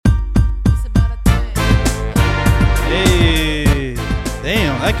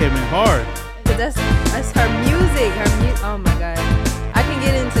that came in hard. But that's her music. Oh my god, I can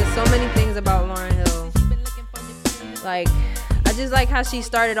get into so many things about Lauryn Hill. Like, I just like how she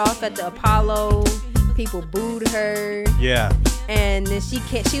started off at the Apollo. People booed her. Yeah. And then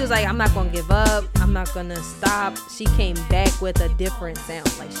she was like, I'm not gonna give up. I'm not gonna stop. She came back with a different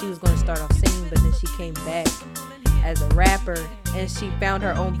sound. Like, she was gonna start off singing, but then she came back as a rapper, and she found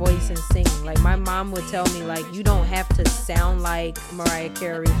her own voice in singing. Like, my mom would tell me, like, you don't have to sound like Mariah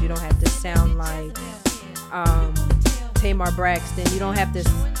Carey. You don't have to sound like Tamar Braxton. You don't have to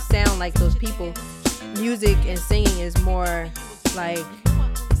sound like those people. Music and singing is more like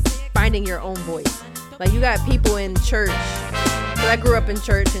finding your own voice. Like, you got people in church. So I grew up in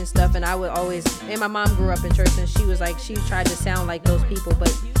church and stuff, and I would always, and my mom grew up in church, and she was like, she tried to sound like those people,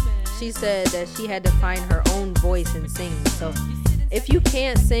 but she said that she had to find her own voice in singing. So if you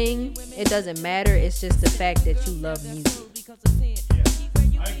can't sing, it doesn't matter. It's just the fact that you love music.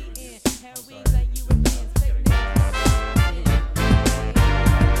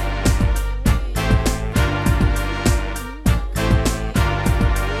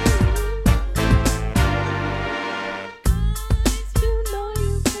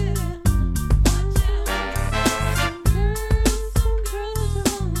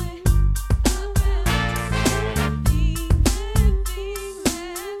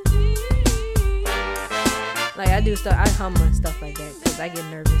 I do stuff, I hum and stuff like that because I get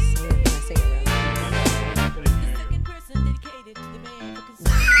nervous when I sing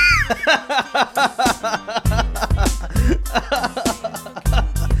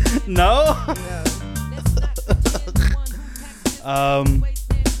around. No?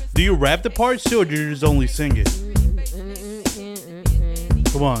 Do you rap the parts too, or do you just only sing it?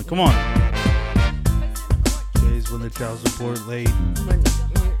 Come on. Days when the child support late.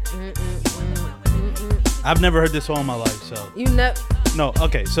 I've never heard this song in my life, so. You know. No,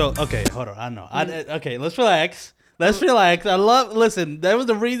 okay, hold on. I know. Okay, let's relax. Listen, that was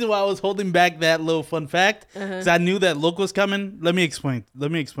the reason why I was holding back that little fun fact, because I knew that look was coming. Let me explain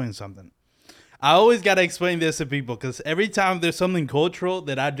something. I always got to explain this to people, because every time there's something cultural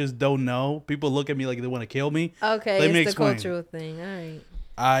that I just don't know, people look at me like they want to kill me. Okay, Let me it's explain. the cultural thing. All right.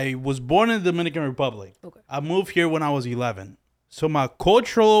 I was born in the Dominican Republic. Okay. I moved here when I was 11. So my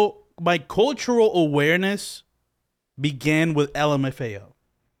cultural awareness began with LMFAO.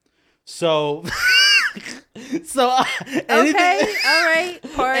 So, anything, okay, all right.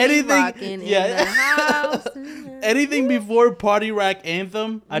 Party rocking in the house. Anything before Party Rock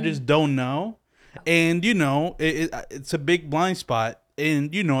Anthem, I just don't know. And it's a big blind spot. And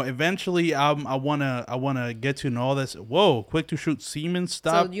eventually, I wanna get to know all this. Whoa, Quick to Shoot Seaman,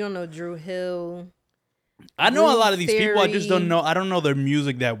 stop. So you don't know Drew Hill. I know a lot of these Theory. people. I just don't know. I don't know their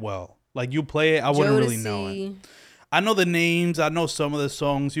music that well. Like, you play it, I wouldn't really know it. I know the names. I know some of the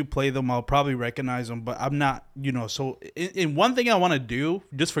songs. You play them, I'll probably recognize them. But I'm not, So, in one thing I want to do,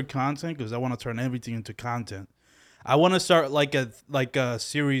 just for content, because I want to turn everything into content. I want to start like a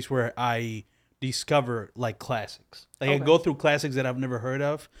series where I discover like classics. Like, I go through classics that I've never heard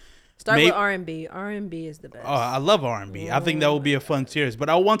of. Start with R&B. R&B is the best. Oh, I love R&B. I think that would be a fun series. But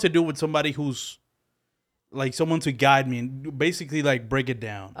I want to do it with somebody who's like someone to guide me and basically like break it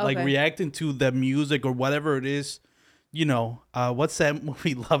down. Okay. Like, reacting to the music or whatever it is. What's that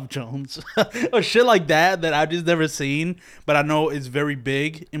movie, Love Jones? Or shit like that I've just never seen. But I know it's very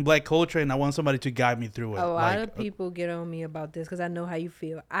big in black culture, and I want somebody to guide me through it. A lot of people get on me about this because I know how you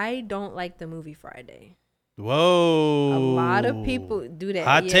feel. I don't like the movie Friday. Whoa. A lot of people do that.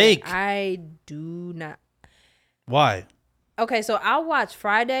 Hot take. I do not. Why? Okay, so I'll watch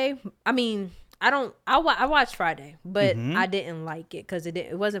Friday. I mean, I watched Friday, but I didn't like it because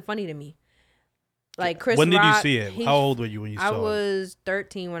it wasn't funny to me. Like, Chris When did Rock, you see it? How old were you when you saw it? I was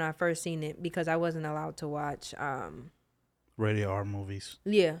 13 when I first seen it because I wasn't allowed to watch rated R movies.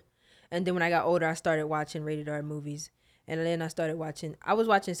 Yeah. And then when I got older, I started watching rated R movies. And then I was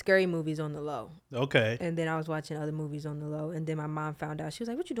watching scary movies on the low. Okay. And then I was watching other movies on the low. And then my mom found out. She was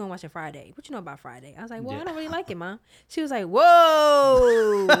like, what you doing watching Friday? What you know about Friday? I was like, well, I don't really like it, Mom. She was like,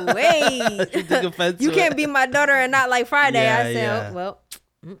 whoa, wait. You can't be my daughter and not like Friday. Yeah, I said, yeah. well,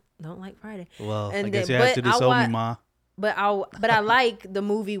 don't like Friday. Well, and I guess you have to disown me, Ma. But I like the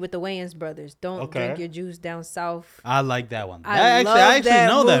movie with the Wayans brothers. Don't drink your juice down south. I like that one. I actually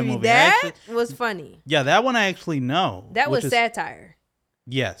know that movie. That was funny. Yeah, that one I actually know. That was satire.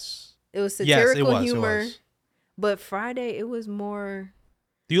 Yes. It was satirical humor. It was. But Friday, it was more.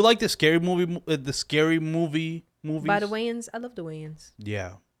 Do you like the scary movie? The scary movie movies by the Wayans? I love the Wayans.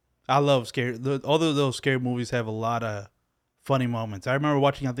 Yeah, I love scary. All of those scary movies have a lot of funny moments. I remember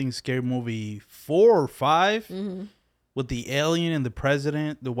watching, I think, Scary Movie 4 or 5. with the alien and the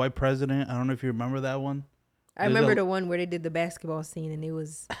president, the white president. I don't know if you remember that one. I remember the one where they did the basketball scene and it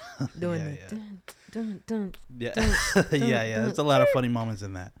was doing yeah, the dun, dun, yeah, dun, yeah. There's a lot of funny moments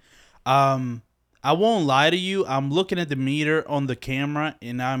in that. I won't lie to you. I'm looking at the meter on the camera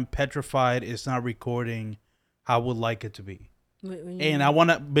and I'm petrified it's not recording how I would like it to be. And I want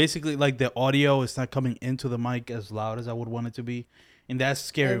to basically like the audio is not coming into the mic as loud as I would want it to be. And that's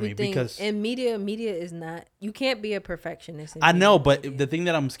scaring me because in media is not, you can't be a perfectionist. I know, but the thing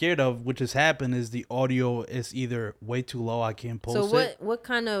that I'm scared of, which has happened, is the audio is either way too low. I can't post it. So what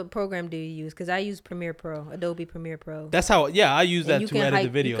kind of program do you use? Because I use Premiere Pro, Adobe Premiere Pro. That's how. Yeah, I use that to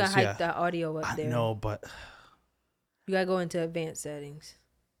edit the videos. You can hike the audio up there. I know, but you gotta go into advanced settings.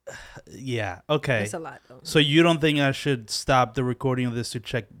 Yeah. Okay. That's a lot, though. So you don't think I should stop the recording of this to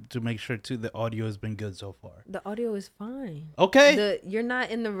check to make sure the audio has been good so far? The audio is fine. Okay. You're not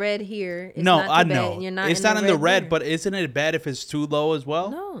in the red here. It's not I know. You're not. It's not in the red, but isn't it bad if it's too low as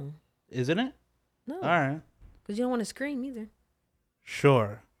well? No. Isn't it? No. All right. Because you don't want to scream either.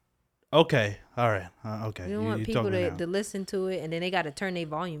 Sure. Okay. All right. Okay. You don't want people to listen to it and then they got to turn their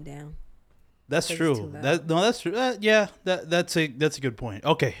volume down. That's true. That's true. Yeah, that's a good point.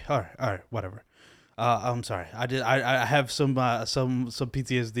 Okay, all right, whatever. I'm sorry. I have some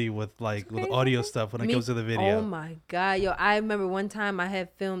PTSD with with audio stuff when it comes to the video. Oh my god, yo! I remember one time I had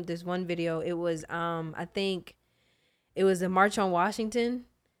filmed this one video. It was I think it was the March on Washington.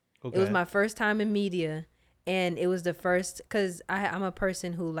 Okay. It was my first time in media, and it was the first because I'm a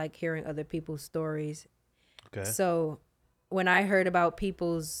person who like hearing other people's stories. Okay. So when I heard about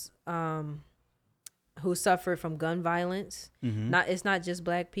people's who suffered from gun violence. Mm-hmm. It's not just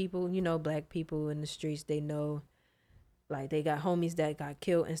black people. You know, black people in the streets, they know, like they got homies that got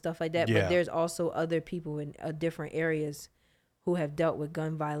killed and stuff like that. Yeah. But there's also other people in different areas who have dealt with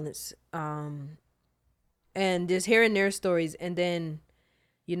gun violence. And just hearing their stories, and then,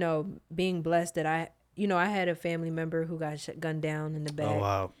 you know, being blessed that I had a family member who got gunned down in the back. Oh,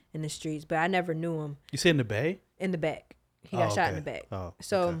 wow. In the streets, but I never knew him. You say in the Bay? In the back. He got shot in the back. Oh,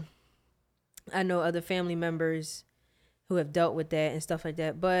 so. Okay. I know other family members who have dealt with that and stuff like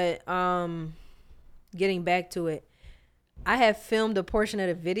that. But getting back to it, I have filmed a portion of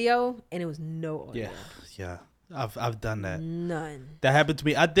the video and it was no audio. Yeah. I've done that. None. That happened to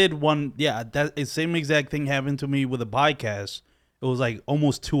me. I did one. Yeah, that same exact thing happened to me with a podcast. It was like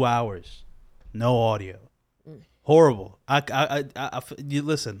almost 2 hours, no audio. Horrible. You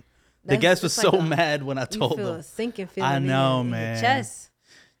listen. The guest was so mad when I told them. You feel a sinking feeling. I know, man. In your chest.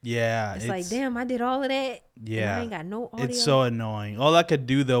 Yeah. It's like, damn, I did all of that. Yeah. I ain't got no audio. It's so annoying. All I could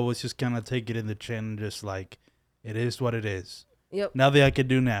do, though, was just kind of take it in the chin and just like, it is what it is. Yep. Nothing I could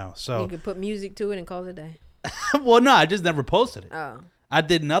do now. So you could put music to it and call it a day. Well, no, I just never posted it. Oh. I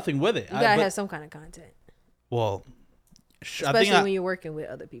did nothing with it. You got to have some kind of content. Well, especially when you're working with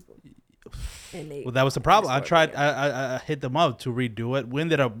other people. Well, that was the problem. I tried, I hit them up to redo it. We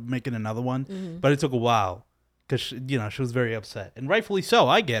ended up making another one, but it took a while. Because, she was very upset. And rightfully so.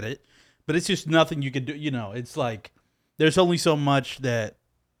 I get it. But it's just nothing you could do. It's like there's only so much that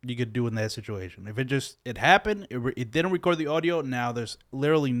you could do in that situation. If it happened, it didn't record the audio, now there's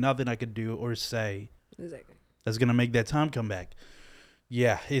literally nothing I could do or say that's going to make that time come back.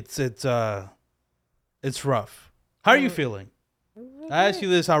 Yeah, it's rough. How are you feeling? I asked you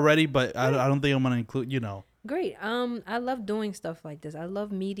this already, but I don't think I'm going to include, Great. I love doing stuff like this. I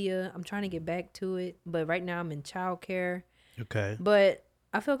love media. I'm trying to get back to it, but right now I'm in childcare. Okay. But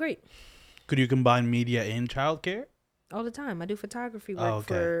I feel great. Could you combine media and childcare? All the time. I do photography work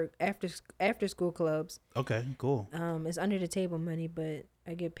for after school clubs. Okay, cool. It's under the table money, but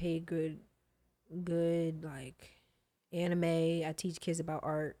I get paid good like anime. I teach kids about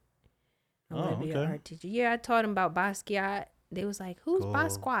art. I'm gonna be an art teacher. Yeah, I taught them about Basquiat. They was like, "Who's cool.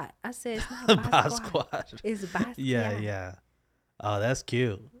 Basquiat?" I said, "It's not Basquiat. It's Basquiat." Yeah. Oh, that's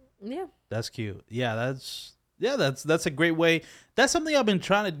cute. Yeah. That's cute. Yeah, that's a great way. That's something I've been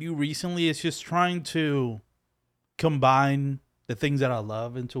trying to do recently. It's just trying to combine the things that I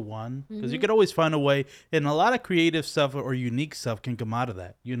love into one, because you could always find a way, and a lot of creative stuff or unique stuff can come out of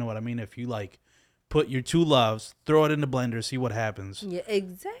that. You know what I mean? If you like put your two loves, throw it in the blender, see what happens. Yeah,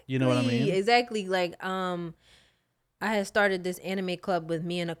 exactly. You know what I mean? Exactly. Like I had started this anime club with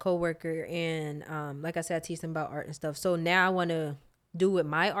me and a coworker, and like I said, I teach them about art and stuff. So now I want to do what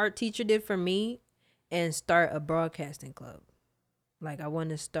my art teacher did for me and start a broadcasting club. Like I want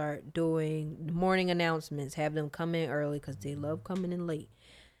to start doing morning announcements, have them come in early because they love coming in late,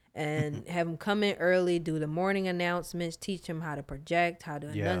 and have them come in early, do the morning announcements, teach them how to project, how to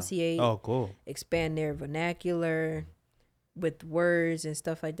enunciate. Oh, cool. Expand their vernacular with words and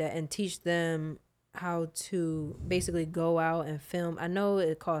stuff like that, and teach them how to basically go out and film. I know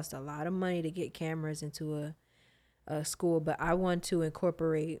it costs a lot of money to get cameras into a school, but I want to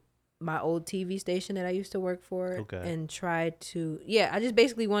incorporate my old TV station that I used to work for and try to, I just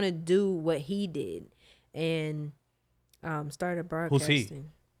basically want to do what he did and started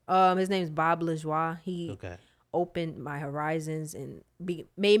broadcasting. Who's he? His name's Bob Lajoie. He opened my horizons and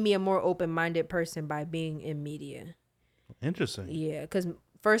made me a more open-minded person by being in media. Interesting. Yeah, because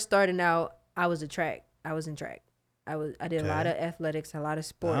first starting out, I was in track. I did a lot of athletics, a lot of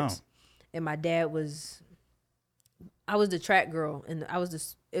sports, and my dad was. I was the track girl, and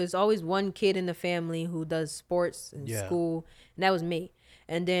it was always one kid in the family who does sports in school, and that was me.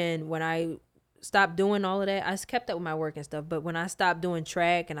 And then when I stopped doing all of that, I kept up with my work and stuff. But when I stopped doing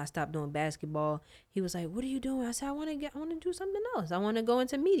track and I stopped doing basketball, he was like, "What are you doing?" I said, "I want to do something else. I want to go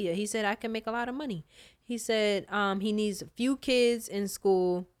into media." He said, "I can make a lot of money." He said, he needs a few kids in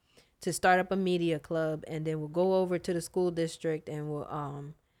school to start up a media club, and then we'll go over to the school district and we'll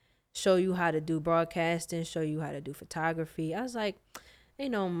show you how to do broadcasting, show you how to do photography. I was like,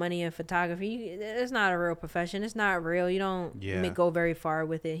 ain't no money in photography. It's not a real profession. It's not real. You don't go very far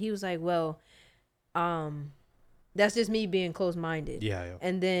with it. He was like, well, that's just me being closed-minded. Yeah.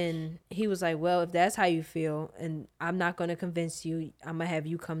 And then he was like, well, if that's how you feel, and I'm not going to convince you, I'm going to have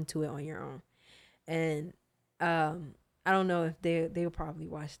you come to it on your own. And I don't know if they'll probably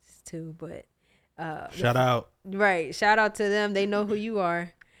watch this too, but shout out. Right. Shout out to them. They know who you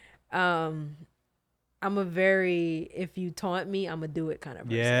are. I'm a very, if you taunt me, I'm gonna do it kind of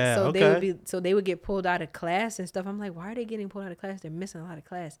person. Yeah. So they would get pulled out of class and stuff. I'm like, why are they getting pulled out of class? They're missing a lot of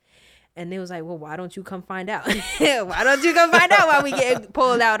class. And they was like, well, why don't you come find out? Why don't you come find out why we get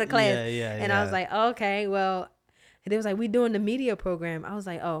pulled out of class? And I was like, okay, well, they was like, we doing the media program. I was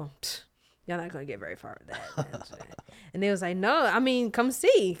like, oh, y'all not gonna get very far with that. And they was like, no, I mean, come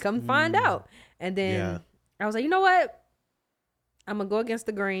find out. And then I was like, you know what? I'm going to go against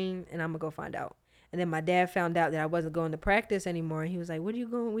the grain and I'm going to go find out. And then my dad found out that I wasn't going to practice anymore. And he was like, what are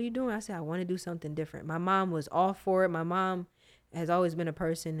you doing? I said, I want to do something different. My mom was all for it. My mom has always been a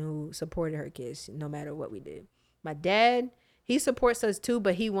person who supported her kids no matter what we did. My dad, he supports us too,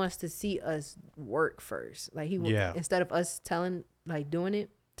 but he wants to see us work first. Like instead of us telling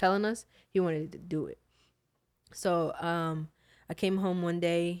us, he wanted to do it. So I came home one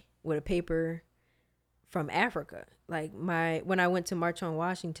day with a paper from Africa. Like when I went to March on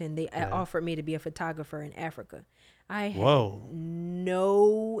Washington, they offered me to be a photographer in Africa. I had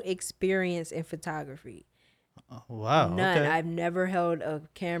no experience in photography. Wow. None. Okay. I've never held a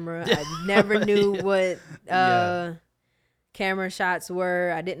camera. I never knew what camera shots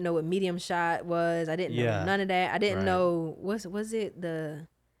were. I didn't know what medium shot was. I didn't know none of that. I didn't know was it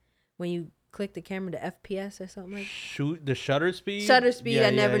when you click the camera, the FPS or something like that? Shoot the shutter speed.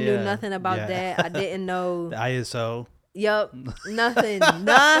 I never knew nothing about that. I didn't know the ISO. Yep, nothing.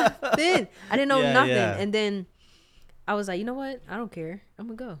 I didn't know nothing. Yeah. And then I was like, you know what? I don't care. I'm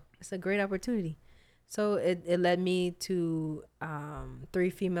gonna go. It's a great opportunity. So it led me to 3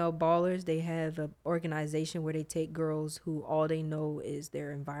 Female Ballers. They have an organization where they take girls who all they know is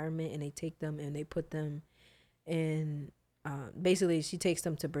their environment, and they take them and they put them in. Basically, she takes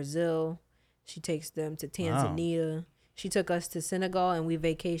them to Brazil. She takes them to Tanzania. Wow. She took us to Senegal, and we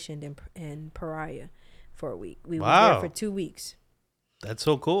vacationed in Praia for a week. We were there for 2 weeks. That's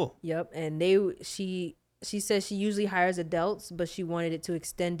so cool. Yep. And she says she usually hires adults, but she wanted it to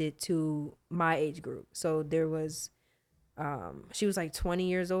extend it to my age group. So there was, she was like 20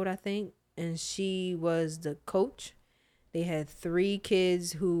 years old, I think, and she was the coach. They had 3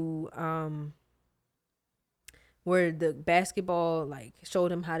 kids who where the basketball like showed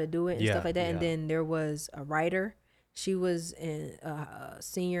them how to do it and stuff like that. And then there was a writer. She was a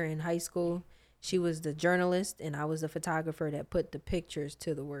senior in high school. She was the journalist, and I was the photographer that put the pictures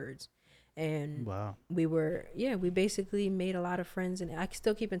to the words. And we basically made a lot of friends, and I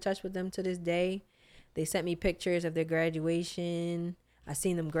still keep in touch with them to this day. They sent me pictures of their graduation. I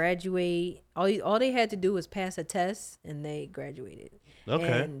seen them graduate. All they had to do was pass a test, and they graduated.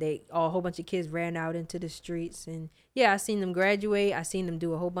 Okay. And a whole bunch of kids ran out into the streets, and I seen them graduate. I seen them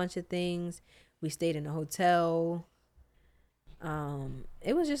do a whole bunch of things. We stayed in a hotel.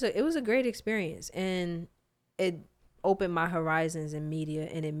 It was a great experience, and it opened my horizons in media,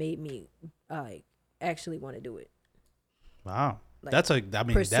 and it made me actually want to do it. Wow. That's a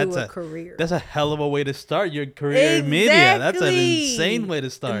career. That's a hell of a way to start your career in media. That's an insane way to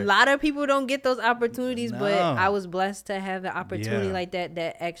start. A lot of people don't get those opportunities, but I was blessed to have an opportunity like that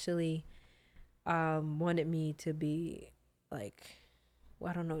actually wanted me to be like, well,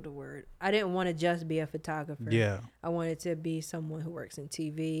 I don't know the word. I didn't want to just be a photographer. Yeah. I wanted to be someone who works in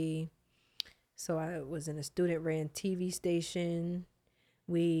TV, So I was in a student-ran TV station.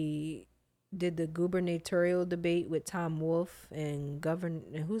 We did the gubernatorial debate with Tom Wolf and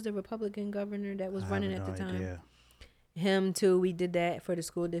who's the Republican governor that was running at the time? Idea. Him too. We did that for the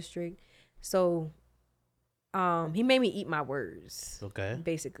school district. So he made me eat my words. Okay.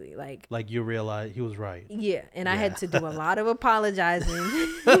 Basically, like you realize he was right. Yeah, and I had to do a lot of apologizing.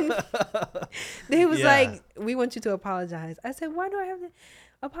 They was like, "We want you to apologize." I said, "Why do I have to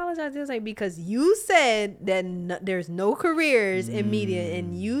apologize?" It was like, because you said that there's no careers in media,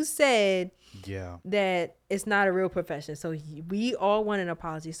 and you said that it's not a real profession. So we all want an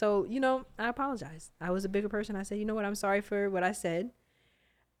apology. So I apologized. I was a bigger person. I said, you know what? I'm sorry for what I said.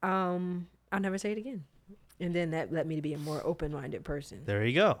 I'll never say it again. And then that led me to be a more open-minded person. There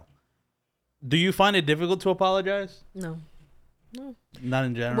you go. Do you find it difficult to apologize? No. Not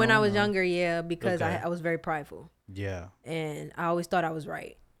in general? When I was younger, yeah, because I was very prideful. Yeah. And I always thought I was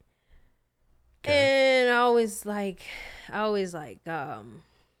right. Okay. And I always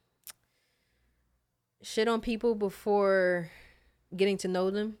shit on people before getting to know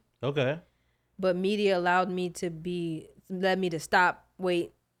them. Okay. But media led me to stop,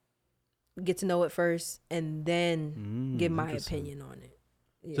 wait, get to know it first, and then give my opinion on it.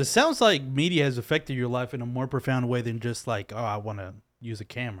 Yeah. So it sounds like media has affected your life in a more profound way than just like, I want to use a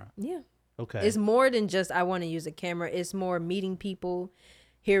camera. Yeah. Okay. It's more than just I want to use a camera. It's more meeting people,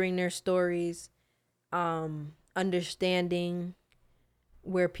 hearing their stories, understanding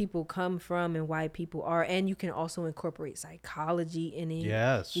where people come from and why people are. And you can also incorporate psychology in it.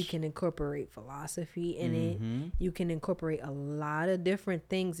 Yes. You can incorporate philosophy in it. You can incorporate a lot of different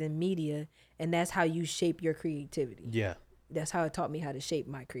things in media, and that's how you shape your creativity. Yeah. That's how it taught me how to shape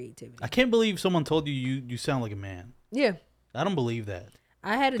my creativity. I can't believe someone told you sound like a man. Yeah. I don't believe that.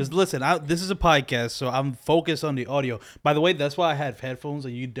 Because listen, this is a podcast, so I'm focused on the audio. By the way, that's why I have headphones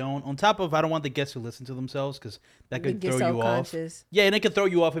and you don't. On top of, I don't want the guests to listen to themselves because that could throw you off. Yeah, and it could throw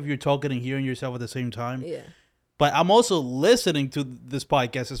you off if you're talking and hearing yourself at the same time. Yeah. But I'm also listening to this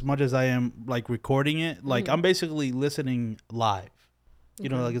podcast as much as I am like recording it. Like I'm basically listening live. You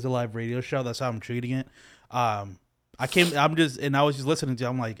know, like it's a live radio show. That's how I'm treating it. I was just listening to it.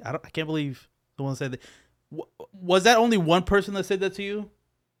 I'm like, I can't believe someone said that. Was that only one person that said that to you?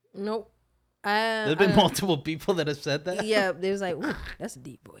 Nope. There's been multiple people that have said that. Yeah, they was like, "Ooh, that's a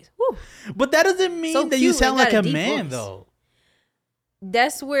deep voice." Woo. But that doesn't mean that you sound like a man, though.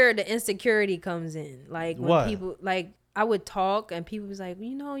 That's where the insecurity comes in. Like when people, like I would talk and people was like,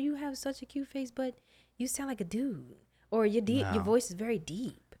 you have such a cute face, but you sound like a dude, or your voice is very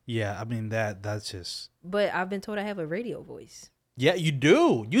deep. Yeah, I mean that's just. But I've been told I have a radio voice. Yeah, you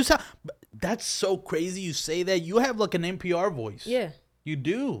do. You sound. That's so crazy. You say that. You have like an NPR voice. Yeah, you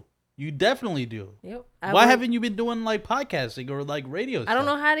do. You definitely do. Yep. Why haven't you been doing like podcasting or like radio? I don't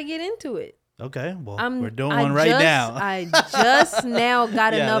know how to get into it. Okay, well, we're doing one right now. I just now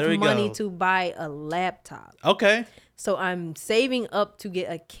got enough money to buy a laptop. Okay. So I'm saving up to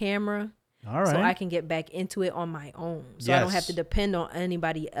get a camera. All right. So I can get back into it on my own. So I don't have to depend on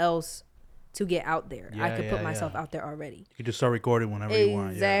anybody else to get out there. I could put myself out there already. You can just start recording whenever you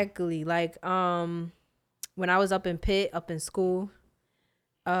want. Exactly. Like when I was up in Pitt, up in school,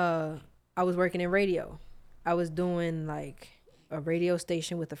 I was working in radio. I was doing like a radio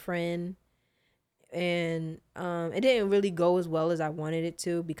station with a friend, and it didn't really go as well as I wanted it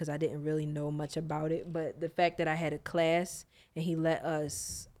to because I didn't really know much about it. But the fact that I had a class and he let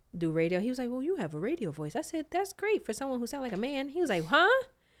us do radio, he was like, "Well, you have a radio voice." I said, "That's great for someone who sounds like a man." He was like, "Huh?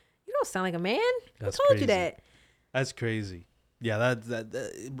 You don't sound like a man. Who told you that?" That's crazy. Yeah,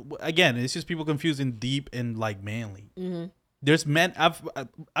 that again, it's just people confusing deep and like manly. Mm-hmm. There's men.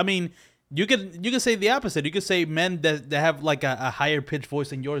 I mean, you could say the opposite. You could say men that have like a higher pitched voice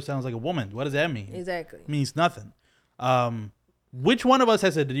than yours sounds like a woman. What does that mean? Exactly. It means nothing. Which one of us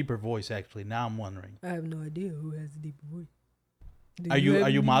has a deeper voice? Actually, now I'm wondering. I have no idea who has a deeper voice. Are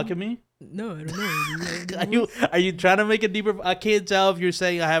you mocking me? No, I don't know. Are you trying to make a deeper? I can't tell if you're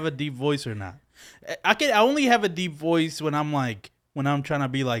saying I have a deep voice or not. I only have a deep voice when I'm trying to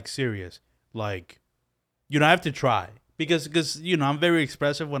be like serious. Like, I have to try because I'm very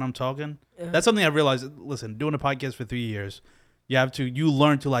expressive when I'm talking. That's something I realized. Listen, doing a podcast for 3 years, you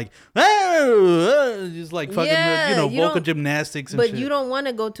learn to like just like fucking vocal gymnastics. But shit. You don't want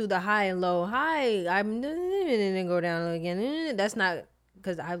to go to the high and low. Hi, I'm gonna go down again. That's not.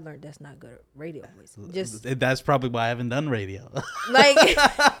 Because I've learned that's not good radio voice. That's probably why I haven't done radio. Like,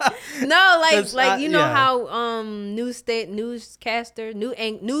 no, how newscaster, news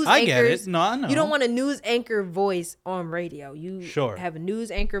anchors. I get it. No, I know. You don't want a news anchor voice on radio. You have a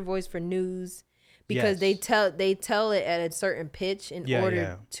news anchor voice for news, because they tell it at a certain pitch in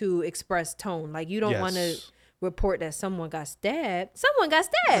order to express tone. Like you don't want to report that someone got stabbed. Someone got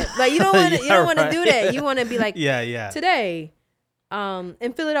stabbed. Like you don't want to. You don't want to do that. You want to be like, today,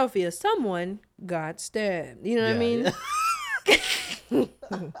 in Philadelphia, someone got stabbed. You know what I mean?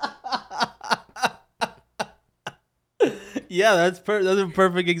 Yeah, that's a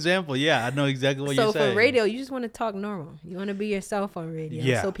perfect example. Yeah, I know exactly what you're saying. So for radio, you just want to talk normal. You want to be yourself on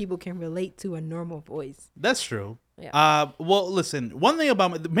radio, so people can relate to a normal voice. That's true. Yeah. Well, listen, one thing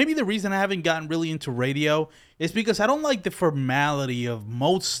about maybe the reason I haven't gotten really into radio is because I don't like the formality of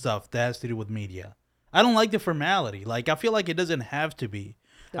most stuff that has to do with media. I don't like the formality. Like I feel like it doesn't have to be.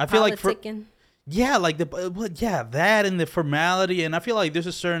 I feel like that and the formality, and I feel like there's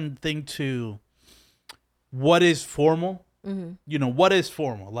a certain thing to what is formal. Mm-hmm. You know, what is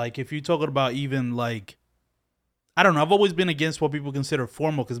formal? Like if you're talking about even like, I don't know. I've always been against what people consider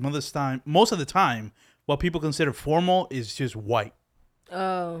formal because most of the time, what people consider formal is just white.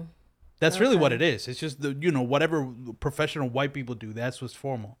 Oh, that's really what it is. It's just whatever professional white people do. That's what's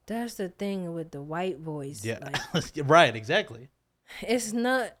formal. That's the thing with the white voice. Yeah, like, right. Exactly. It's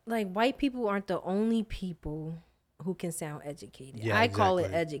not like white people aren't the only people who can sound educated. I call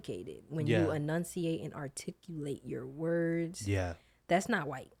it educated when you enunciate and articulate your words. Yeah, that's not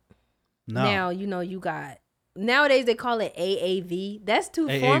white. No. Now you got nowadays they call it AAV. That's too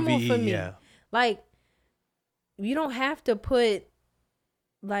formal for me. Yeah. Like you don't have to put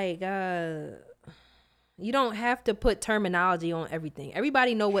you don't have to put terminology on everything.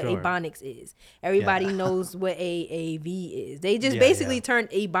 Everybody know what Ebonics is. Everybody knows what AAV is. They just basically turned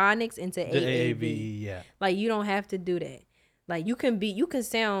Ebonics into AAV. Yeah. Like you don't have to do that. Like you can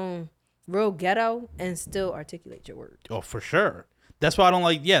sound real ghetto and still articulate your words. Oh, for sure. That's why I don't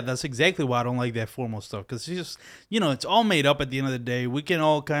like. Yeah, that's exactly why I don't like that formal stuff. Because it's just it's all made up at the end of the day. We can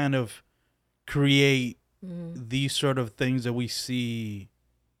all kind of create these sort of things that we see.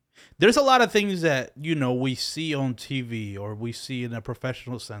 There's a lot of things that we see on TV or we see in a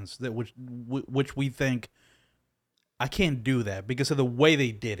professional sense that which we think I can't do that because of the way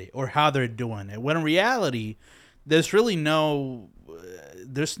they did it or how they're doing it. When in reality, there's really no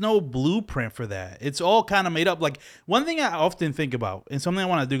blueprint for that. It's all kind of made up. Like one thing I often think about and something I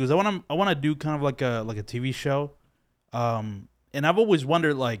want to do because I want to do kind of like a TV show, and I've always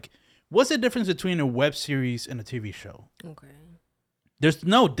wondered like what's the difference between a web series and a TV show? Okay. There's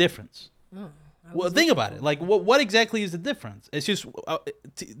no difference. Well, think about it. Like, what exactly is the difference? It's just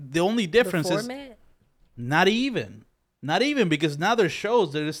the only difference is not even because now there's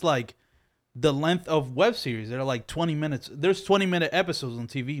shows that it's like the length of web series. They're like 20 minutes. There's 20-minute episodes on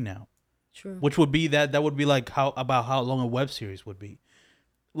TV now. True. Which would be that would be like how long a web series would be.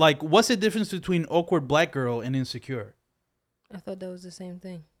 Like, what's the difference between Awkward Black Girl and Insecure? I thought that was the same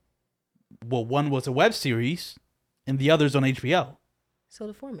thing. Well, one was a web series, and the other's on HBO. So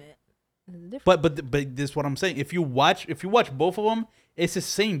the format is different. But this is what I'm saying. If you watch both of them, it's the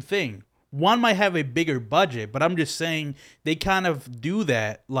same thing. One might have a bigger budget, but I'm just saying they kind of do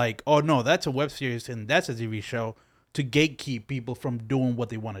that. Like, oh no, that's a web series and that's a TV show to gatekeep people from doing what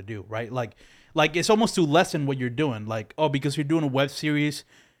they want to do, right? Like it's almost to lessen what you're doing. Like, oh, because you're doing a web series,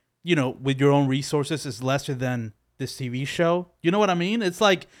 with your own resources, is lesser than this TV show. You know what I mean? It's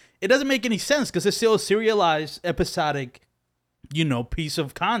like it doesn't make any sense because it's still a serialized, episodic piece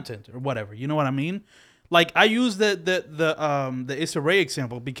of content or whatever. You know what I mean? Like I use the Issa Rae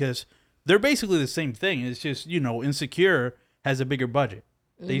example because they're basically the same thing. It's just, Insecure has a bigger budget.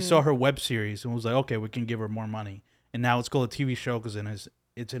 Mm-hmm. They saw her web series and was like, okay, we can give her more money. And now it's called a TV show because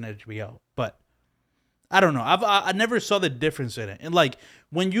it's in HBO. But I don't know. I never saw the difference in it. And like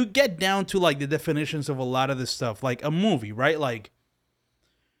when you get down to like the definitions of a lot of this stuff, like a movie, right? Like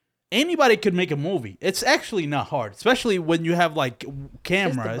anybody could make a movie. It's actually not hard, especially when you have like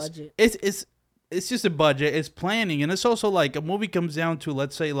cameras. It's just a budget. It's planning, and it's also like a movie comes down to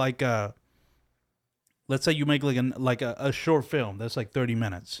let's say you make like a short film that's like 30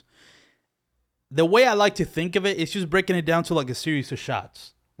 minutes. The way I like to think of it is just breaking it down to like a series of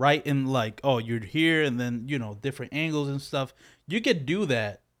shots, right? And like, oh, you're here, and then different angles and stuff. You could do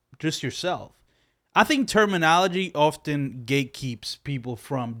that just yourself. I think terminology often gatekeeps people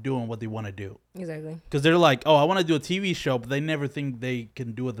from doing what they want to do. Exactly. Because they're like, oh, I want to do a TV show, but they never think they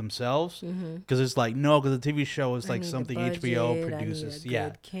can do it themselves. Because it's like, no, because the TV show is like something budget, HBO produces.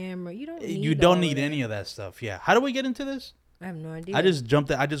 Camera. You don't need any of that stuff. Yeah. How do we get into this? I have no idea. I just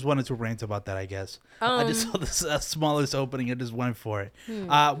jumped. I just wanted to rant about that, I guess. I just saw this smallest opening. I just went for it.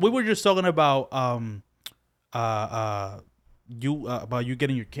 We were just talking about about you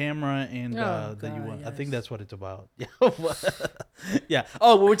getting your camera and that you want. Yes. I think that's what it's about. Yeah. Yeah.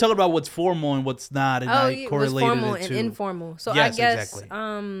 Oh, well, we're talking about what's formal and what's not, and I correlated what's formal it and informal. So yes, I guess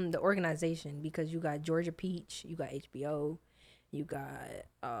exactly. The organization, because you got Georgia Peach, you got HBO, you got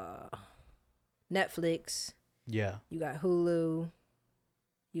Netflix. Yeah. You got Hulu,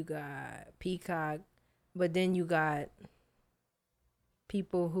 you got Peacock, but then you got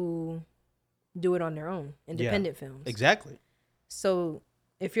people who do it on their own, independent films. Exactly. So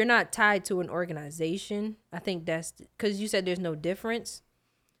if you're not tied to an organization, I think that's because you said there's no difference,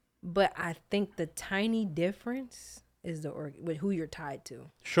 but I think the tiny difference is with who you're tied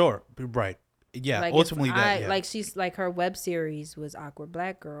to. Sure, right. Yeah, like ultimately like she's like her web series was Awkward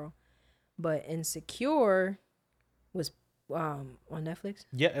Black Girl, but Insecure was on Netflix.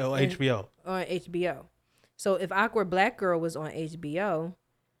 Yeah, HBO. On HBO. So if Awkward Black Girl was on HBO,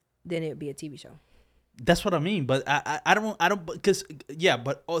 then it'd be a TV show. That's what I mean, but I don't because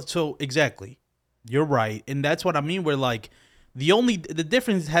but also exactly, you're right, and that's what I mean. Where like the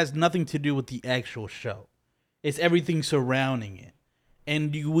difference has nothing to do with the actual show, it's everything surrounding it,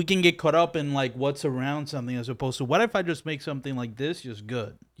 and we can get caught up in like what's around something as opposed to what if I just make something like this just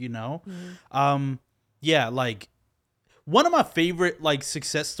good, you know? Mm-hmm. Yeah, like one of my favorite like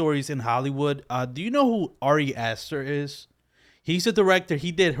success stories in Hollywood. Do you know who Ari Aster is? He's a director.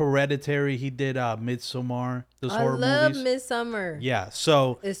 He did Hereditary. He did Midsommar. Those horror movies. I love Midsommar. Yeah.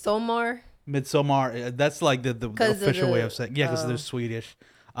 So is Somar? Midsommar. That's like the official way of saying. Yeah, because they're Swedish.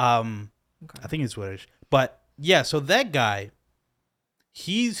 Okay. I think it's Swedish. But yeah, so that guy,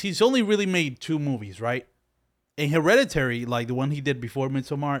 he's only really made 2 movies, right? And Hereditary, like the one he did before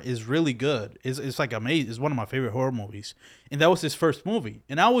Midsommar, is really good. It's like amazing. It's one of my favorite horror movies, and that was his first movie.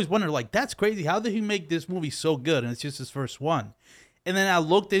 And I always wondered, like, that's crazy. How did he make this movie so good? And it's just his first one. And then I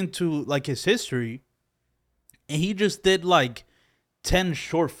looked into like his history, and he just did like 10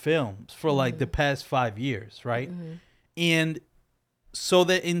 short films for like the past 5 years, right? Mm-hmm. And so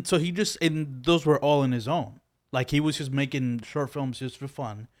those were all in his own. Like he was just making short films just for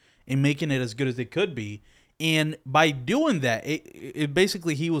fun and making it as good as it could be. And by doing that, it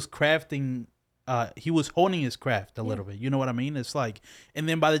basically he was crafting, he was honing his craft a little bit. You know what I mean? It's like, and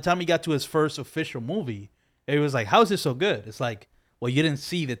then by the time he got to his first official movie, it was like, how is this so good? It's like, well, you didn't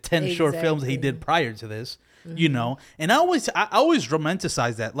see the 10 short films that he did prior to this, you know? And I always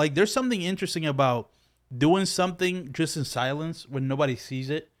romanticize that. Like, there's something interesting about doing something just in silence when nobody sees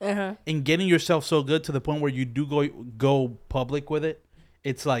it and getting yourself so good to the point where you do go public with it.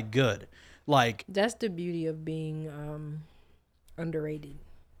 It's like good. Like that's the beauty of being underrated.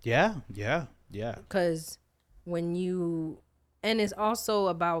 Yeah. Because and it's also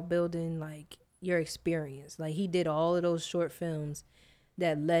about building like your experience. Like he did all of those short films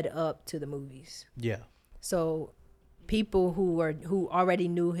that led up to the movies. Yeah. So people who already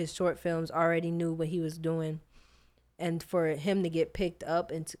knew his short films already knew what he was doing, and for him to get picked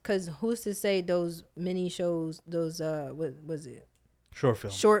up and because who's to say those mini shows, those what was it?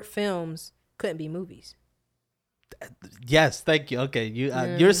 Short films couldn't be movies. Yes, thank you. Okay,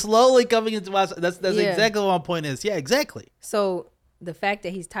 you're slowly coming into my. That's exactly what my point is. Yeah, exactly. So the fact that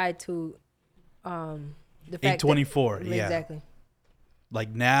he's tied to, the fact A24. Yeah, exactly.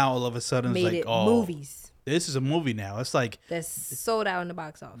 Like now, all of a sudden, it's like movies. This is a movie now. It's like that's sold out in the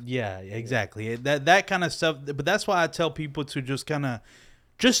box office. Yeah, exactly. That kind of stuff. But that's why I tell people to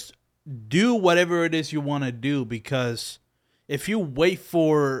just do whatever it is you want to do, because if you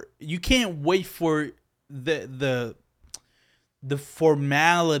you can't wait for the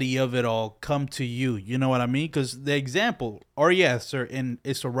formality of it all come to you. You know what I mean? Because the example, Ari Aster and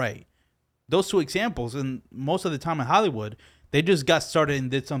Issa Rae, those 2 examples, and most of the time in Hollywood, they just got started and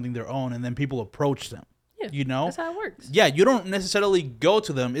did something their own, and then people approached them. Yeah, you know? That's how it works. Yeah, you don't necessarily go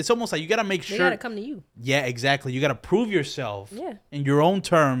to them. It's almost like you got to make sure. They got to come to you. Yeah, exactly. You got to prove yourself in your own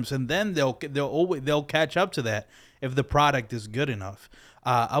terms, and then they'll catch up to that if the product is good enough.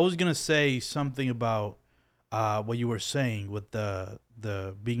 I was going to say something about what you were saying with the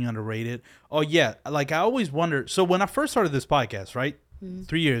being underrated. Oh, yeah. Like, I always wonder. So when I first started this podcast, right,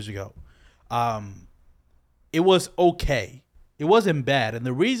 3 years ago, it was okay. It wasn't bad. And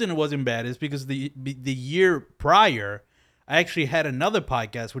the reason it wasn't bad is because the year prior, I actually had another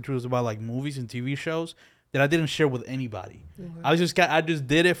podcast, which was about like movies and TV shows that I didn't share with anybody. Mm-hmm. I just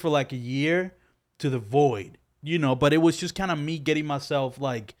did it for like a year to the void, you know, but it was just kind of me getting myself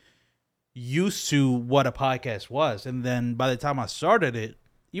like used to what a podcast was. And then by the time I started it,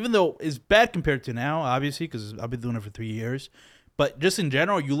 even though it's bad compared to now, obviously, because I've been doing it for 3 years, but just in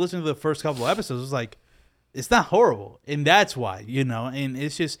general, you listen to the first couple of episodes, it's like, it's not horrible. And that's why, you know, and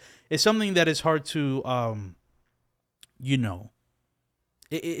it's something that is hard to you know,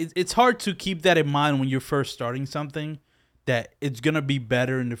 it's hard to keep that in mind when you're first starting something, that it's going to be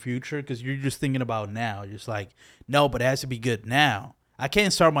better in the future, because you're just thinking about now. You're just like, no, but it has to be good now. I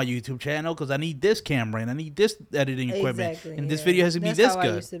can't start my YouTube channel because I need this camera and I need this editing equipment. Exactly, and this video has to be this good.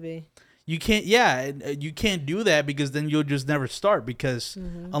 I used to be. You can't, you can't do that, because then you'll just never start, because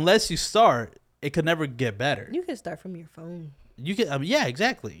unless you start, it could never get better. You can start from your phone. You can, yeah,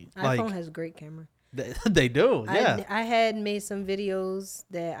 exactly. iPhone has a great camera. They do, yeah. I had made some videos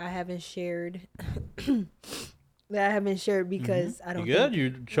that I haven't shared. Because I don't. You good?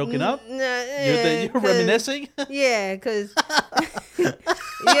 You're choking up? You're reminiscing? Yeah, because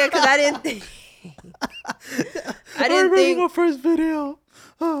I didn't think. I didn't think my first video.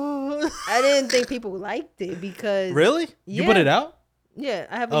 I didn't think people liked it because. Really? You put it out? Yeah,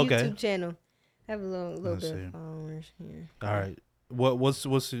 I have a YouTube channel. I have a little bit of followers here. All right. What's the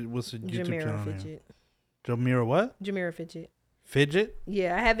YouTube Jamira channel Fidget. name? Jamira what? Jamira Fidget. Fidget?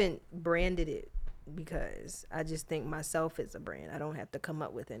 Yeah, I haven't branded it because I just think myself is a brand. I don't have to come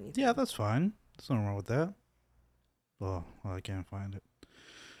up with anything. Yeah, that's fine. There's nothing wrong with that. Oh, well, I can't find it.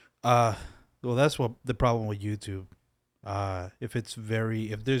 Well, that's what the problem with YouTube. If it's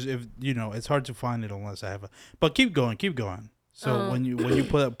hard to find it unless I have a. But keep going. So when you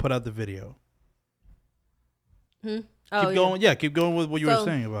put out the video. Keep going. Yeah, keep going with what you were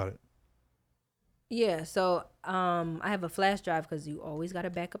saying about it. Yeah, so I have a flash drive because you always got to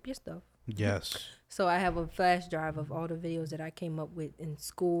back up your stuff. Yes. So I have a flash drive of all the videos that I came up with in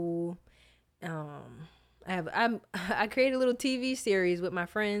school. I created a little TV series with my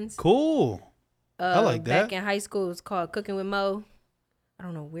friends. Cool. I like that. Back in high school, it was called Cooking with Mo. I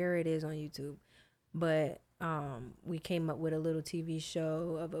don't know where it is on YouTube, but we came up with a little TV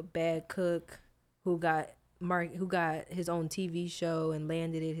show of a bad cook who got his own TV show and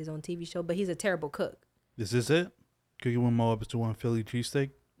landed it his own TV show, but he's a terrible cook. Is this it? Cooking with Mo episode 1 Philly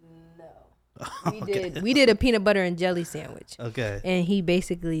cheesesteak? We did a peanut butter and jelly sandwich. Okay. And he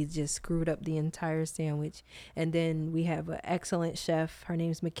basically just screwed up the entire sandwich. And then we have an excellent chef. Her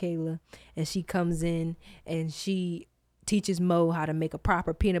name's Michaela. And she comes in and she teaches Mo how to make a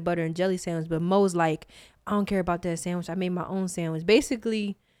proper peanut butter and jelly sandwich. But Mo's like, I don't care about that sandwich. I made my own sandwich.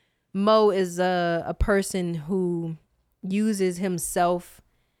 Basically, Mo is a person who uses himself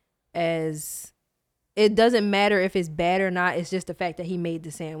as... It doesn't matter if it's bad or not. It's just the fact that he made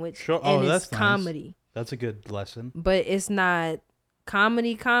the sandwich. Sure. And that's it's comedy. Nice. That's a good lesson. But it's not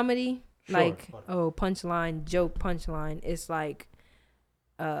comedy. Sure. Like, punchline, joke, punchline. It's like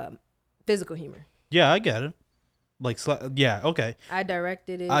physical humor. Yeah, I get it. Like, yeah, okay. I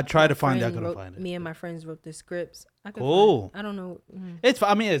directed it. I tried to find it. I couldn't find it. Me and my friends wrote the scripts. Cool. I don't know. It's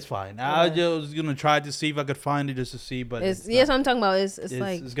fine. Yeah. I was going to try to see if I could find it just to see, but that's what I'm talking about. It's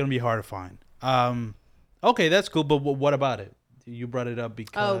like... It's going to be hard to find. Okay, that's cool. But what about it? You brought it up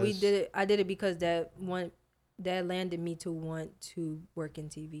because... Oh, we did it. I did it because that landed me to want to work in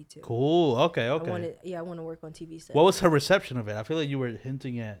TV too. Cool. Okay. I want to work on TV sets. What was her reception of it? I feel like you were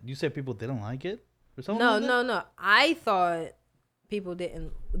hinting at... You said people didn't like it? Or something No. I thought people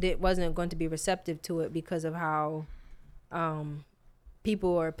wasn't going to be receptive to it because of how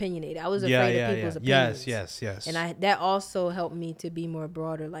people are opinionated. I was afraid of people's opinions. Yes. And that also helped me to be more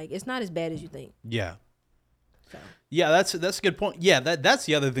broader. Like, it's not as bad as you think. Yeah. So. Yeah, that's a good point. Yeah, that's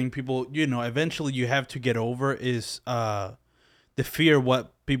the other thing people, eventually you have to get over is the fear of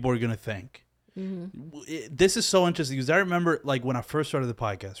what people are going to think. Mm-hmm. This is so interesting because I remember, like, when I first started the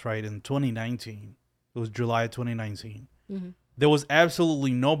podcast, right, in 2019, it was July of 2019. Mm-hmm. There was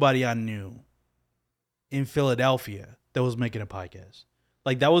absolutely nobody I knew in Philadelphia that was making a podcast.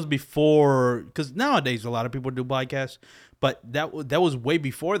 Like, that was before, because nowadays a lot of people do podcasts, but that was way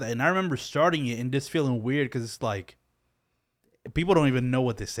before that. And I remember starting it and just feeling weird because it's like, people don't even know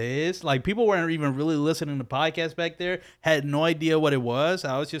what this is. Like, people weren't even really listening to podcasts back there, had no idea what it was.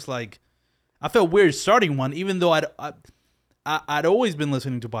 I was just like, I felt weird starting one, even though I'd always been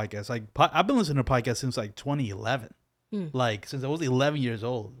listening to podcasts. Like, I've been listening to podcasts since like 2011. Like, since I was 11 years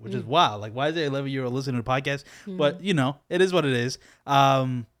old, which is wild. Like, why is there 11-year-old listening to podcasts? But, it is what it is.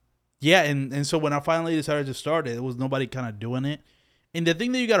 Yeah, and so when I finally decided to start it, was nobody kind of doing it. And the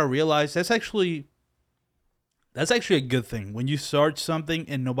thing that you got to realize, that's actually a good thing. When you start something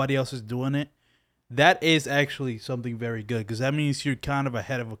and nobody else is doing it, that is actually something very good because that means you're kind of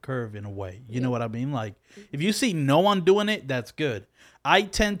ahead of a curve in a way. You know what I mean? Like, if you see no one doing it, that's good. I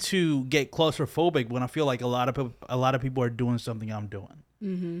tend to get claustrophobic when I feel like a lot of people are doing something I'm doing.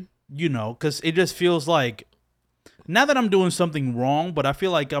 Mm-hmm. Because it just feels like, not that I'm doing something wrong, but I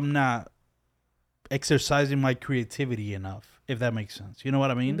feel like I'm not exercising my creativity enough, if that makes sense. You know what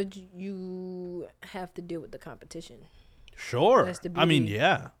I mean? But you have to deal with the competition. Sure. That's the beauty, I mean,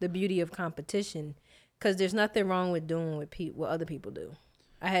 yeah. The beauty of competition, because there's nothing wrong with doing what other people do.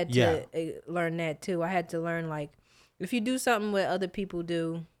 I had to learn that too. I had to learn, like, if you do something what other people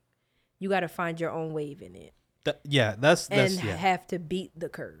do, you got to find your own wave in it. That's have to beat the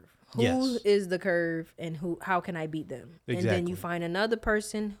curve. Who is the curve, and how can I beat them? Exactly. And then you find another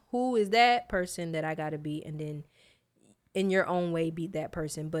person. Who is that person that I got to beat? And then in your own way, beat that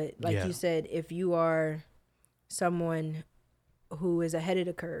person. But like you said, if you are someone who is ahead of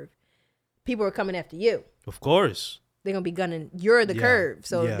the curve, people are coming after you. Of course. They're going to be gunning. You're the curve.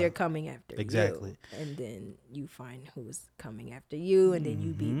 So they're coming after you. And then you find who's coming after you, and then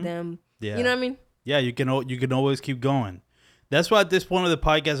you beat them. Yeah. You know what I mean? Yeah, you can always keep going. That's why at this point of the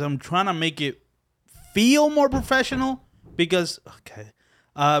podcast, I'm trying to make it feel more professional because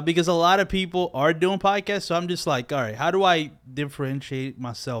a lot of people are doing podcasts. So I'm just like, all right, how do I differentiate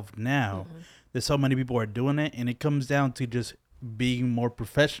myself now that so many people are doing it? And it comes down to just being more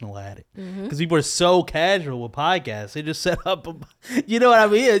professional at it, because people are so casual with podcasts. They just set up, you know what I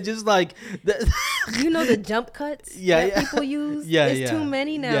mean? It's just like, the jump cuts that people use. It's too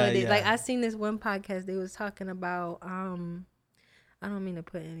many nowadays. Like I seen this one podcast. They was talking about, I don't mean to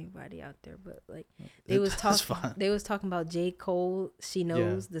put anybody out there, but like they was talking about J. Cole. She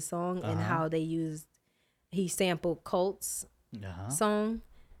Knows the song and how he sampled Colt's song,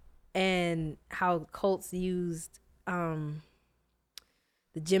 and how Colt's used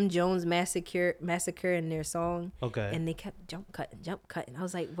the Jim Jones massacre in their song. Okay. And they kept jump cutting. I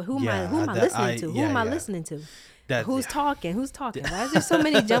was like, well, who am I listening to? Who am I listening to? Who's talking? Why is there so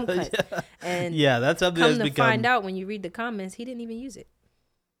many jump cuts? And that's something that's become. Find out when you read the comments, he didn't even use it.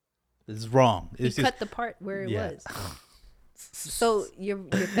 It's wrong. He cut the part where it was. So your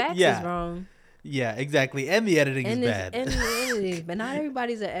facts is wrong. Yeah, exactly. And the editing is bad. But not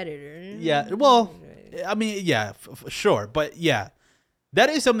everybody's an editor. Yeah. Well, I mean, sure, but that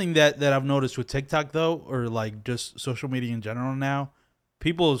is something that I've noticed with TikTok though, or like just social media in general now.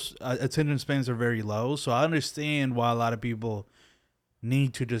 People's attention spans are very low, so I understand why a lot of people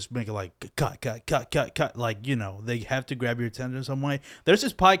need to just make it like cut. Like, they have to grab your attention some way. There's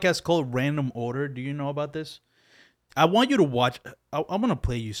this podcast called Random Order. Do you know about this? I want you to watch. I'm going to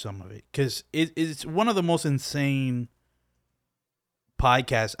play you some of it because it's one of the most insane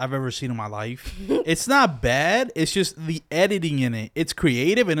podcasts I've ever seen in my life. It's not bad. It's just the editing in it. It's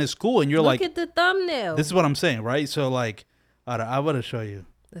creative and it's cool. And you're Look at the thumbnail. This is what I'm saying, right? So like, I want to show you.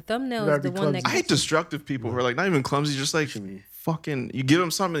 The thumbnail is the one that. I hate destructive people who are like not even clumsy, just like fucking. You give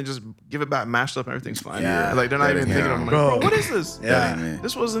them something, and just give it back, mashed up, and everything's fine. Yeah, like they're not even thinking. I'm like, bro, what is this? Yeah,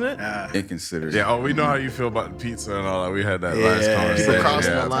 this wasn't it. Inconsiderate. Yeah. Oh, we know how you feel about pizza and all that. We had that last conversation. People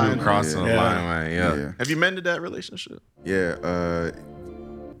crossing the line. Crossing the line, man. Yeah. Have you mended that relationship? Yeah.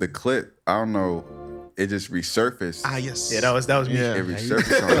 The clip, I don't know. It just resurfaced. Yes. Yeah, that was me. It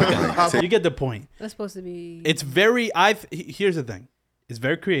resurfaced. You get the point. That's supposed to be. It's very. Here's the thing. It's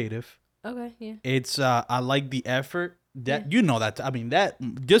very creative. Okay. Yeah. It's. I like the effort. That that. I mean that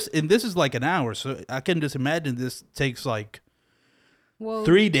and this is like an hour, so I can just imagine this takes like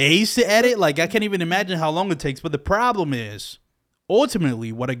 3 days to edit. Like I can't even imagine how long it takes. But the problem is,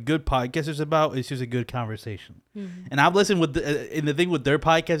 ultimately, what a good podcast is about is just a good conversation. Mm-hmm. And I've listened and the thing with their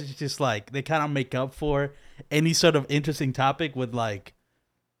podcast is just like they kind of make up for any sort of interesting topic with like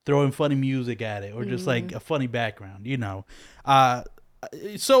throwing funny music at it or just like a funny background,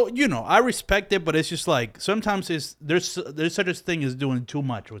 So, I respect it, but it's just like sometimes there's such a thing as doing too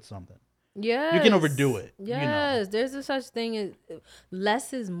much with something. Yes. You can overdo it. Yes. There's a such thing as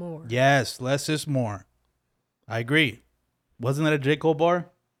less is more. Yes. Less is more. I agree. Wasn't that a J. Cole bar?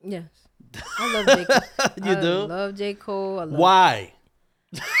 Yes. I love J. Cole. You do? I love J. Cole. Why?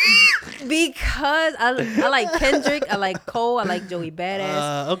 Because I like Kendrick, I like Cole, I like Joey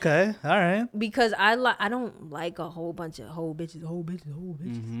Badass. Okay, all right. Because I don't like a whole bunch of whole bitches,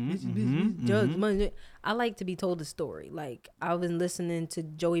 drugs, money. I like to be told a story. Like I've been listening to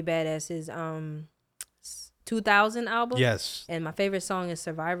Joey Badass's 2000 album. Yes. And my favorite song is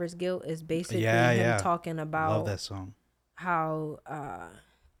Survivor's Guilt. Is basically him talking about love that song. How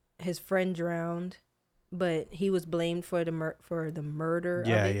his friend drowned. But he was blamed for the murder.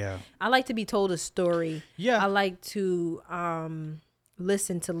 Yeah, of it. yeah. I like to be told a story. Yeah. I like to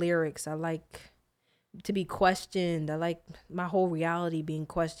listen to lyrics. I like to be questioned. I like my whole reality being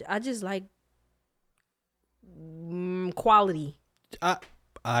questioned. I just like quality.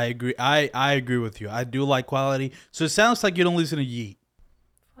 I agree. I agree with you. I do like quality. So it sounds like you don't listen to Yeet.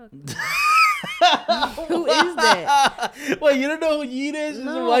 Fuck. Who is that? Wait, you don't know who Yeet is?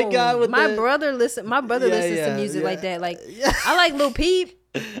 No. The white guy with my brother listens to music like that. Like I like Lil Peep.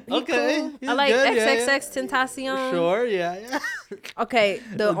 Cool. I like XXX Tentacion. Sure, yeah. Okay,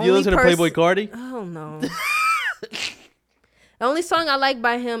 Do you listen to Playboy Cardi? Oh no. The only song I like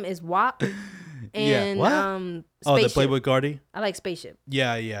by him is WAP. And what? Oh, the Spaceship. Playboy Cardi? I like Spaceship.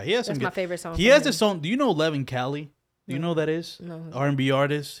 Yeah. He has some That's my favorite song. He has a song. Do you know Levin Cali? Do you know who that is? No. R&B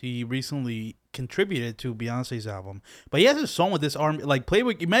artist. He recently contributed to Beyonce's album. But he has a song with this R&B, like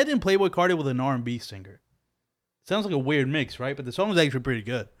Playboy. Imagine Playboy Cardi with an R&B singer. Sounds like a weird mix, right? But the song is actually pretty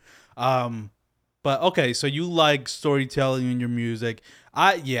good. But okay, so you like storytelling in your music. Who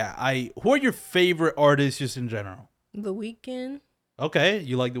are your favorite artists just in general? The Weeknd. Okay,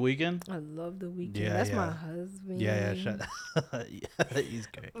 you like The Weeknd? I love The Weeknd. Yeah, That's my husband. Yeah, shut he's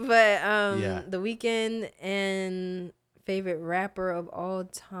great. But The Weeknd and favorite rapper of all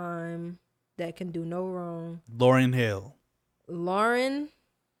time that can do no wrong. Lauryn Hill. Lauren.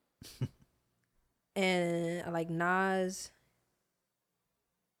 And I like Nas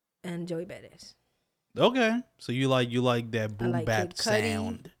and Joey Badass. Okay, so you like that boom like bap Kid Cudi.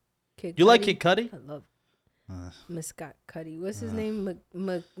 sound. Kid You like Cudi. Kid Cudi? I love Miss Scott Cudi. What's his name?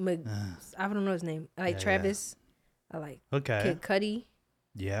 I don't know his name. I like Travis. I like Kid Cudi.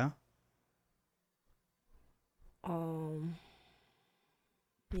 Yeah.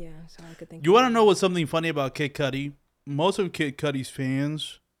 Yeah, so I could think. You want to know what's something funny about Kid Cudi? Most of Kid Cudi's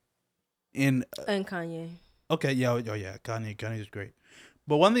fans and Kanye. Okay, Kanye's great.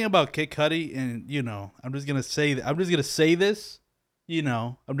 But one thing about Kid Cudi, and I'm just gonna say this. I'm just gonna say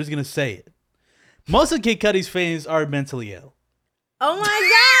it. Most of Kid Cudi's fans are mentally ill. Oh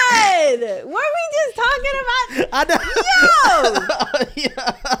my God! What were we just talking about? I know.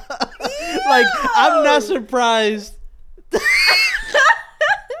 Yeah. Like, I'm not surprised.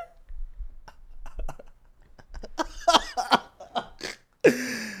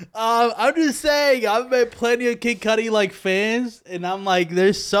 I'm just saying, I've met plenty of Kid Cudi like fans, and I'm like,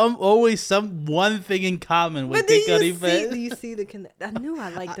 there's always some one thing in common with Kid Cudi fans. Do you see the connect? I knew I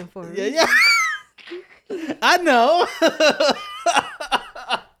liked them for a reason. reason. Yeah. I know.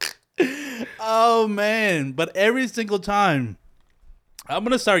 Oh man! But every single time, I'm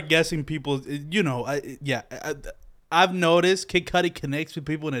gonna start guessing people. I've noticed Kid Cudi connects with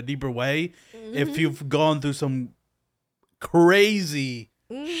people in a deeper way if you've gone through some crazy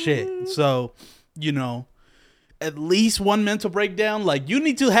shit. So, at least one mental breakdown. Like, you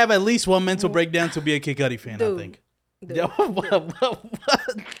need to have at least one mental breakdown to be a Kid Cudi fan. I think. What?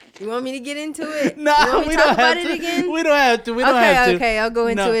 You want me to get into it? No, we don't have to. Again? We don't have to. We don't have to. Okay, I'll go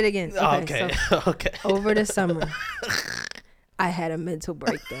into it again. Okay. Okay. Over the summer, I had a mental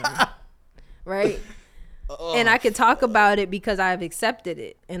breakdown. Right? And I could talk about it because I've accepted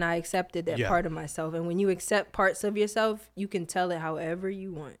it, and I accepted that part of myself. And when you accept parts of yourself, you can tell it however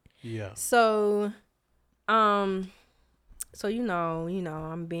you want. Yeah. So, I'm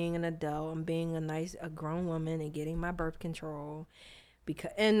being an adult. I'm being a grown woman and getting my birth control,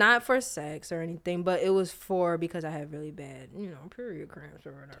 and not for sex or anything, but it was because I had really bad, period cramps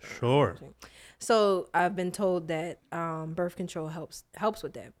or whatever. Sure. So I've been told that birth control helps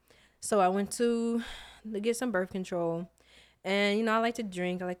with that. So I went to get some birth control, and I like to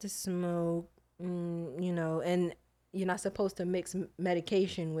drink, I like to smoke, and you're not supposed to mix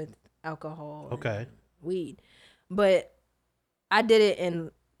medication with alcohol. Okay. Weed, but I did it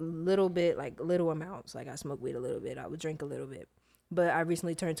in little amounts. Like, I smoke weed a little bit, I would drink a little bit. But I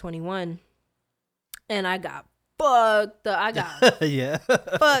recently turned 21, and I got fucked up. I got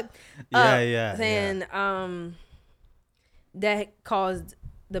fucked up. And that caused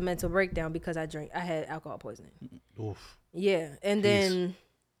the mental breakdown because I had alcohol poisoning. Oof. Yeah, and then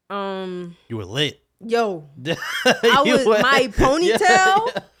you were lit. Yo, my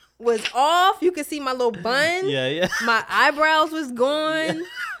ponytail was off. You could see my little bun. Yeah. My eyebrows was gone.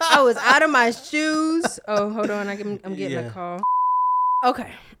 I was out of my shoes. Oh, hold on. I'm getting a call.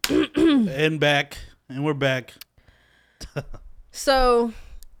 Okay. And we're back. So,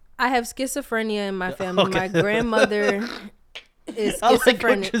 I have schizophrenia in my family. Okay. My grandmother is schizophrenic.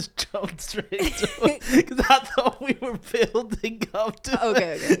 I like just jumped straight to it because I thought we were building up to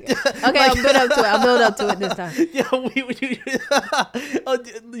Okay, I'll build up to it this time. Yeah,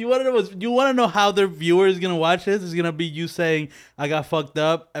 you want to know how their viewer is gonna watch this? It's gonna be you saying, "I got fucked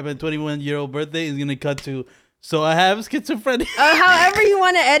up. I have a 21-year-old birthday." Is gonna cut to, "So I have schizophrenia." However you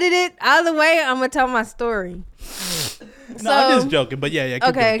want to edit it, either way, I'm gonna tell my story. No, I'm just joking, but yeah.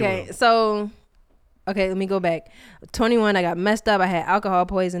 Okay. So, let me go back. 21, I got messed up. I had alcohol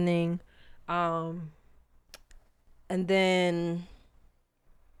poisoning, and then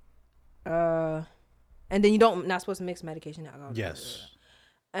you're not supposed to mix medication and alcohol. Yes.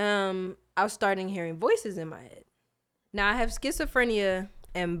 I was starting hearing voices in my head. Now, I have schizophrenia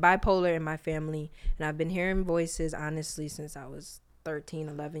am bipolar in my family, and I've been hearing voices honestly since I was 13,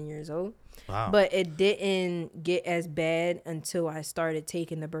 11 years old. Wow. But it didn't get as bad until I started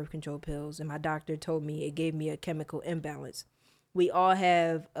taking the birth control pills, and my doctor told me it gave me a chemical imbalance. We all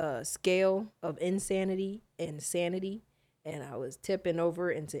have a scale of insanity and sanity, and I was tipping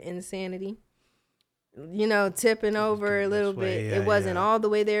over into insanity. You know, tipping over a little bit. Yeah, it wasn't all the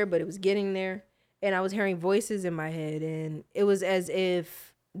way there, but it was getting there. And I was hearing voices in my head, and it was as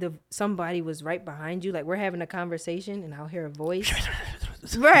if somebody was right behind you. Like, we're having a conversation, and I'll hear a voice.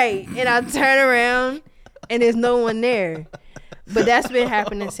 Right. And I'll turn around, and there's no one there. But that's been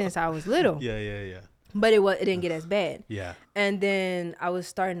happening since I was little. Yeah. But it didn't get as bad. Yeah. And then I was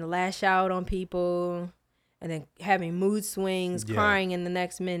starting to lash out on people, and then having mood swings, crying in the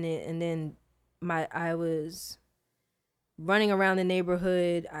next minute, and then I was running around the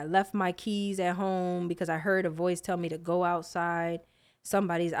neighborhood. I left my keys at home because I heard a voice tell me to go outside.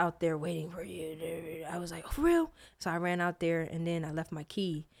 Somebody's out there waiting for you. I was like, oh, for real? So I ran out there, and then I left my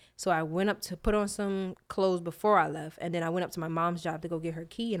key. So I went up to put on some clothes before I left, and then I went up to my mom's job to go get her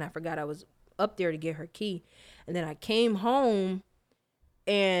key, and I forgot I was up there to get her key. And then I came home,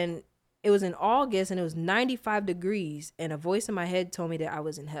 and it was in August, and it was 95 degrees, and a voice in my head told me that I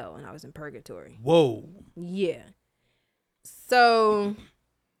was in hell and I was in purgatory. Whoa. Yeah. So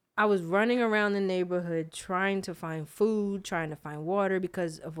I was running around the neighborhood trying to find food, trying to find water,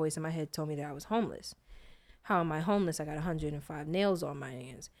 because a voice in my head told me that I was homeless. How am I homeless? I got 105 nails on my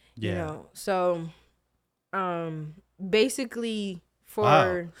hands. Yeah. You know? So basically for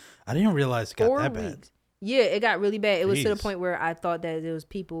wow. I didn't realize it got 4 that weeks. bad. Yeah, it got really bad. It was to the Jeez. point where I thought that there was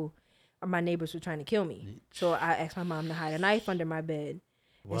people, my neighbors were trying to kill me. So I asked my mom to hide a knife under my bed.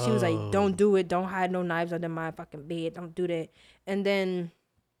 And she was like, don't do it. Don't hide no knives under my fucking bed. Don't do that. And then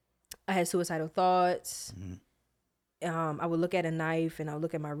I had suicidal thoughts. I would look at a knife, and I would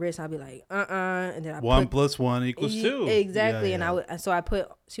look at my wrist, and I'd be like, and then 1 + 1 = 2. Exactly. Yeah. And so I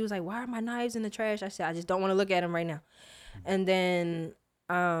she was like, why are my knives in the trash? I said, I just don't want to look at them right now. And then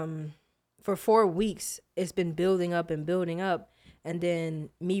for 4 weeks, it's been building up and building up. And then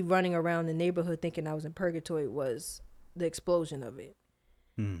me running around the neighborhood thinking I was in purgatory was the explosion of it.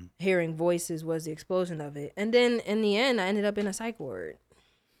 Hearing voices was the explosion of it. And then in the end, I ended up in a psych ward.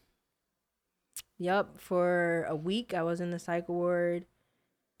 Yup. For a week, I was in the psych ward.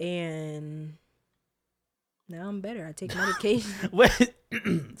 And now I'm better. I take medication. Wait.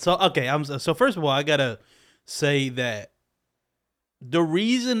 So, okay. So first of all, I got to say that the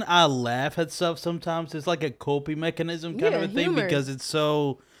reason I laugh at stuff sometimes is like a coping mechanism kind of a thing, humor. because it's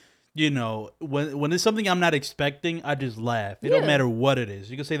so, you know, when it's something I'm not expecting, I just laugh. It don't matter what it is.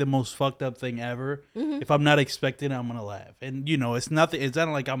 You can say the most fucked up thing ever. If I'm not expecting it, I'm gonna laugh. And you know, it's not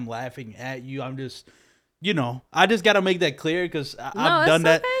like I'm laughing at you. I'm just, you know, I just gotta make that clear, because I've done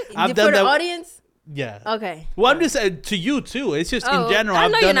that. I've done for the that. audience. Yeah. Okay. Well, I'm just to you too. It's just in general. I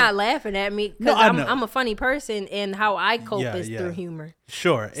know I've you're done not it. laughing at me, No, because I know. I'm a funny person, and how I cope Yeah, is yeah. through humor.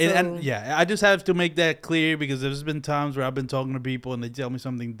 Sure. So- And yeah, I just have to make that clear, because there's been times where I've been talking to people and they tell me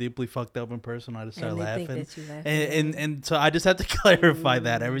something deeply fucked up in person. I just start And they laughing. think that you laughing. And so I just have to clarify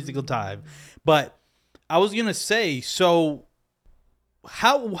that every single time. But I was going to say, so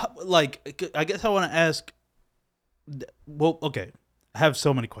how, like, I guess I want to ask, well, okay. I have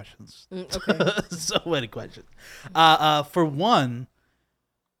so many questions. Okay. So many questions. For one,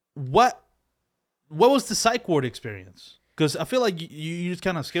 what was the psych ward experience? Because I feel like you just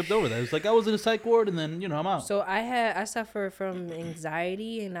kind of skipped over that. It's like I was in a psych ward, and then I'm out. So I suffer from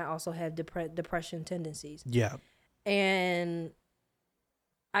anxiety, and I also have depression tendencies. Yeah. And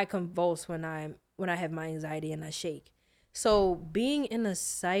I convulse when I have my anxiety, and I shake. So being in a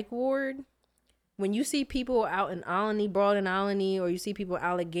psych ward, when you see people out in Alany, Broad and Alany, or you see people in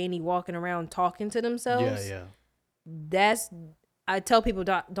Allegheny walking around talking to themselves, I tell people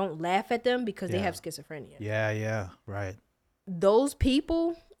don't laugh at them, because they have schizophrenia. Yeah, right. Those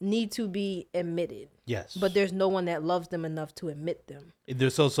people need to be admitted. Yes. But there's no one that loves them enough to admit them.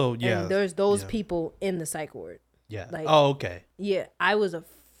 There's also, And there's those people in the psych ward. Yeah. Like, oh, okay. Yeah, I was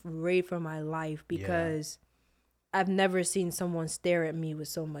afraid for my life, because I've never seen someone stare at me with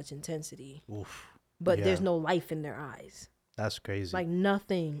so much intensity. Oof. But there's no life in their eyes. That's crazy. Like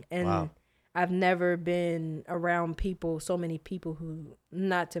nothing. And wow. I've never been around so many people who,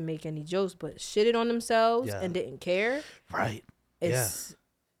 not to make any jokes, but shitted on themselves and didn't care. Right.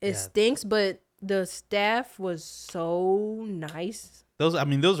 It stinks, but the staff was so nice. Those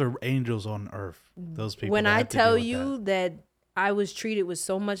are angels on earth. Those people. When I tell you that I was treated with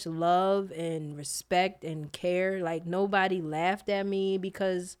so much love and respect and care, like nobody laughed at me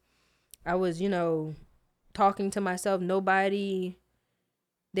because I was, talking to myself. Nobody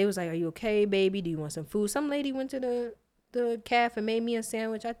they was like, "Are you okay, baby? Do you want some food?" Some lady went to the cafe and made me a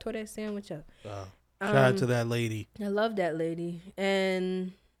sandwich. I tore that sandwich up. Shout out to that lady. I love that lady.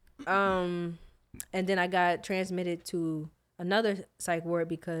 And then I got transmitted to another psych ward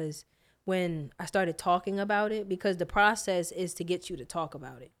because when I started talking about it, because the process is to get you to talk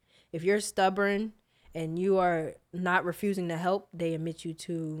about it. If you're stubborn and you are not refusing to help, they admit you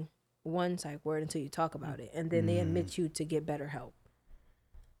to one psych ward until you talk about it. And then they admit you to get better help.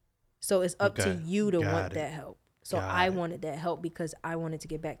 So it's up to you to want that help. So I wanted that help because I wanted to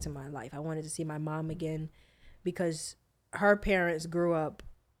get back to my life. I wanted to see my mom again because her parents grew up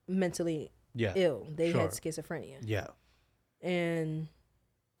mentally ill. They had schizophrenia. Yeah. And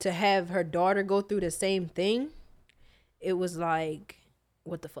to have her daughter go through the same thing, it was like,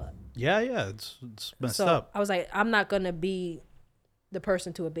 what the fuck? Yeah, it's messed up. I was like, I'm not going to be the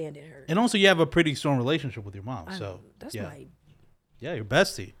person to abandon her. And also you have a pretty strong relationship with your mom. That's my... Yeah, your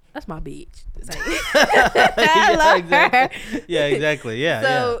bestie. That's my bitch. It's like, I love her. Yeah, exactly. Yeah.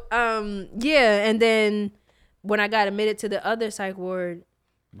 So, and then when I got admitted to the other psych ward,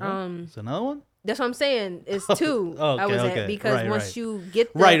 it's another one? That's what I'm saying. It's two. Okay, I was okay. at because once you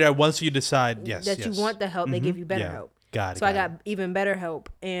get once you decide, that you want the help, they give you better help. Got it. So I got even better help,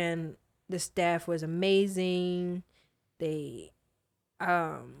 and the staff was amazing. They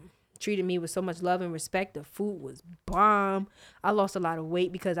treated me with so much love and respect. The food was bomb. I lost a lot of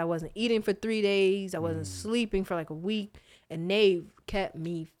weight because I wasn't eating for 3 days. I wasn't sleeping for like a week, and they kept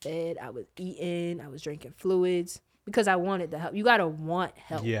me fed. I was eating. I was drinking fluids because I wanted the help. You gotta want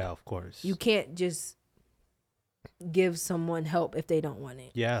help. Yeah, of course. You can't just give someone help if they don't want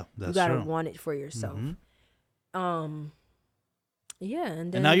it. Yeah, that's true. You gotta want it for yourself. Yeah,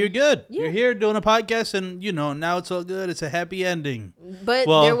 and now you're good. Yeah. You're here doing a podcast, and now it's all good. It's a happy ending. But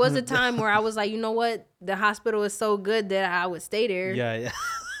there was a time where I was like, you know what? The hospital is so good that I would stay there. Yeah.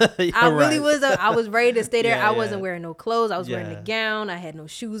 I really was. I was ready to stay there. I wasn't yeah. wearing no clothes. I was wearing a gown. I had no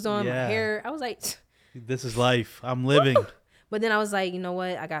shoes on. My hair. I was like, this is life. I'm living. But then I was like, you know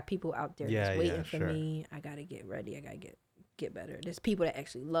what? I got people out there that's waiting for sure. me. I gotta get ready. I gotta get better. There's people that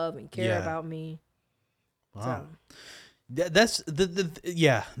actually love and care about me. Wow. So. That's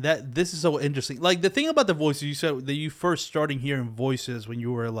this is so interesting. Like the thing about the voices, you said that you first starting hearing voices when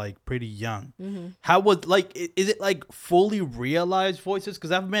you were like pretty young. Mm-hmm. How was is it like fully realized voices?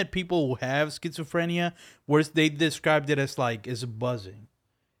 Because I've met people who have schizophrenia where they described it as like it's buzzing.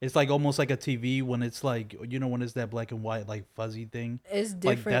 It's like almost like a TV when it's like when it's that black and white like fuzzy thing. It's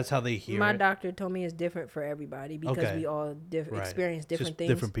different. Like that's how they hear. My it. doctor told me it's different for everybody because we all experience different things.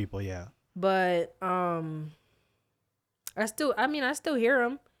 Different people, yeah. But I still hear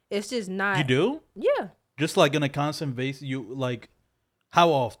them. It's just not. You do? Yeah. Just like on a constant basis, you like. How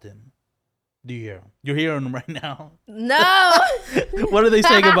often do you hear them? You're hearing them right now. No. What are they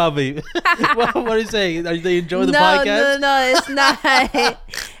saying about me? What are they saying? Are they enjoying the podcast? No, it's not.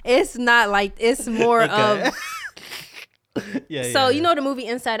 It's not like it's more of. So you know the movie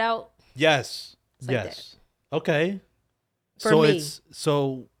Inside Out? Yes. Like yes. That. Okay. For me. It's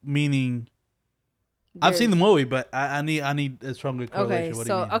meaning. I've seen the movie, but I need a stronger correlation. Okay, What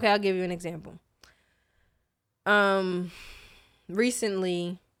do you mean? I'll give you an example.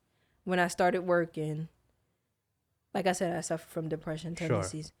 Recently, when I started working, like I said, I suffer from depression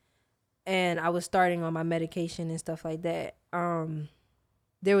tendencies, and I was starting on my medication and stuff like that.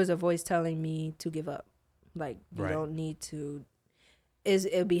 There was a voice telling me to give up, like you don't need to.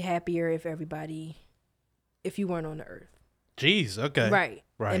 It'd be happier if you weren't on the earth. Jeez. Okay. Right.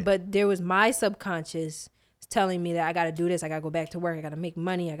 But there was my subconscious telling me that I got to do this. I got to go back to work. I got to make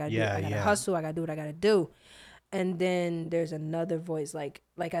money. I got to hustle. I got to do what I got to do. And then there's another voice. Like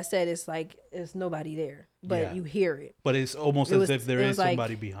I said, it's like it's nobody there, but you hear it. But it's almost as if there is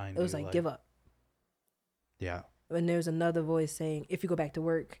somebody behind you. It was like, give up. Yeah. And there's another voice saying, if you go back to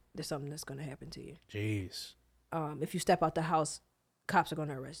work, there's something that's going to happen to you. Jeez. If you step out the house, cops are going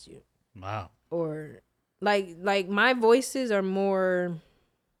to arrest you. Wow. Or like my voices are more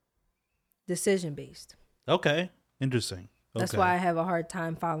decision based. Okay. Interesting. That's why I have a hard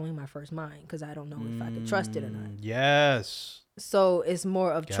time following my first mind, because I don't know if I can trust it or not. Yes. So it's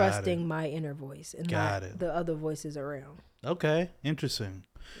more of trusting my inner voice and not the other voices around. Okay. Interesting.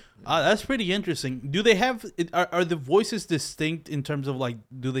 That's pretty interesting. Do they have are the voices distinct in terms of like,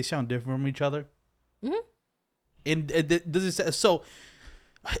 do they sound different from each other? Mm-hmm. And does it so?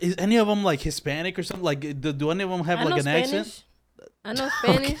 Is any of them like Hispanic or something? Like, do any of them have like an accent? I know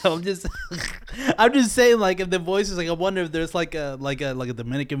Spanish. Okay, I'm just saying, like, if the voice is like, I wonder if there's like a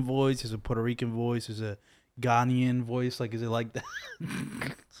Dominican voice, there's a Puerto Rican voice, there's a Ghanaian voice. Like, is it like that?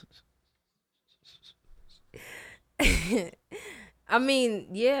 I mean,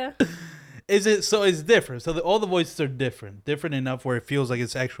 yeah. Is it so? It's different. So all the voices are different enough where it feels like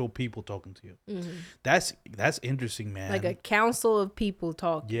it's actual people talking to you. Mm-hmm. That's interesting, man. Like a council of people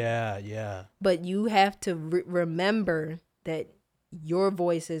talking. Yeah. But you have to remember that your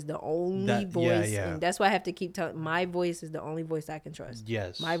voice is the only voice. Yeah. And that's why I have to keep telling. My voice is the only voice I can trust.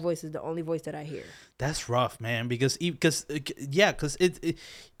 Yes. My voice is the only voice that I hear. That's rough, man. Because it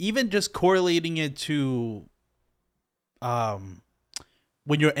even just correlating it to,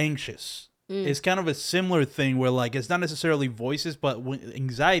 when you're anxious. It's kind of a similar thing where like it's not necessarily voices, but when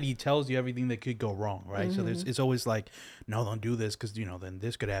anxiety tells you everything that could go wrong, right? Mm-hmm. So it's always like, no, don't do this because then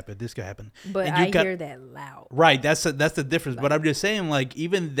this could happen, But I hear that loud, right? That's the difference. But I'm just saying, like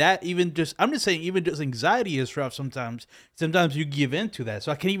even just anxiety is rough sometimes. Sometimes you give in to that.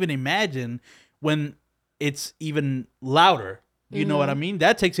 So I can even imagine when it's even louder. You know what I mean?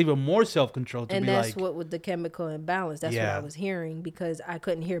 That takes even more self-control to be like... And that's what with the chemical imbalance. That's what I was hearing because I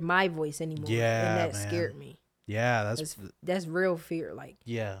couldn't hear my voice anymore. Yeah, and that scared me. Yeah, that's real fear. Like,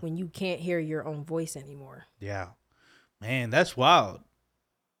 yeah, when you can't hear your own voice anymore. Yeah. Man, that's wild.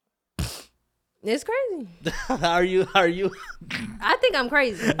 It's crazy. Are you? I think I'm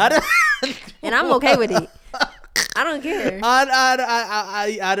crazy. And I'm okay with it. I don't care.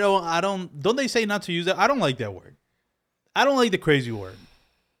 I don't they say not to use that? I don't like that word. I don't like the crazy word.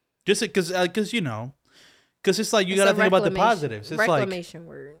 Just because because it's like you got to think about the positives. It's reclamation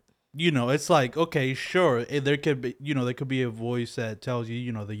word. It's like, okay, sure, there could be a voice that tells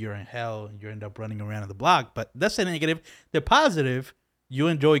you, that you're in hell and you end up running around the block, but that's the negative. The positive, you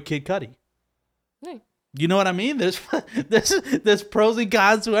enjoy Kid Cudi. Hey. You know what I mean? There's pros and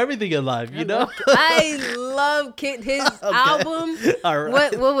cons to everything in life, I love Kid, his album. All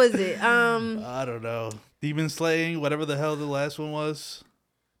right. What was it? I don't know. Demon Slaying, whatever the hell the last one was.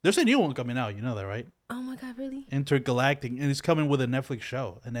 There's a new one coming out. You know that, right? Oh my God, really? Intergalactic, and it's coming with a Netflix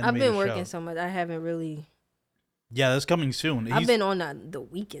show. I've been working so much. I haven't really. Yeah, that's coming soon. I've been on the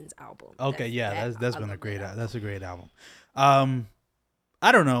Weeknd's album. Okay, that's been a great. That's a great album.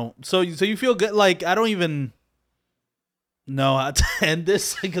 I don't know. So you feel good? Like I don't even know how to end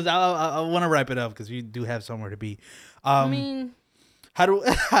this because I want to wrap it up because you do have somewhere to be. I mean. How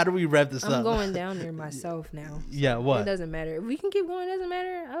do we wrap this up? I'm going down there myself now. Yeah, what? It doesn't matter. If we can keep going, it doesn't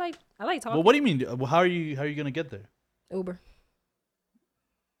matter. I like talking. Well, what do you mean? How are you gonna get there? Uber.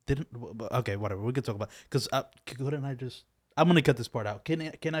 Okay, whatever. We could talk about because couldn't I just? I'm gonna cut this part out.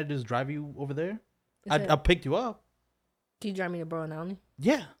 Can I just drive you over there? I picked you up. Can you drive me to Brooklyn Island?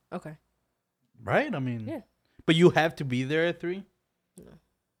 Yeah. Okay. Right. I mean. Yeah. But you have to be there at 3. No,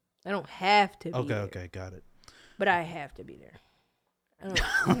 I don't have to. Be there. Okay, got it. But I have to be there.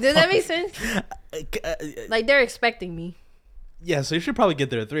 Does that make sense? Like they're expecting me. Yeah, so you should probably get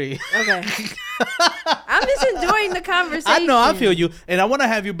there at 3. Okay. I'm just enjoying the conversation. I know, I feel you, and I want to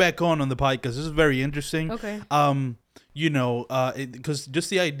have you back on the podcast. This is very interesting. Okay. Because just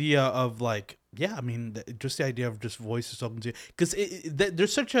the idea of like, yeah, I mean, just the idea of just voices talking to you, because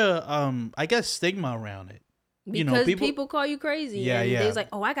there's such a I guess stigma around it. Because people call you crazy. Yeah, and they're like,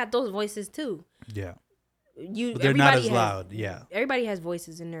 oh, I got those voices too. Yeah. But they're not as loud. Yeah. Everybody has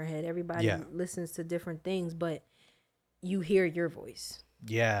voices in their head. Everybody listens to different things, but you hear your voice.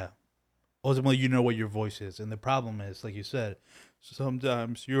 Yeah. Ultimately, you know what your voice is. And the problem is, like you said,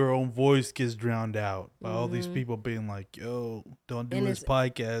 sometimes your own voice gets drowned out by all these people being like, yo, don't do this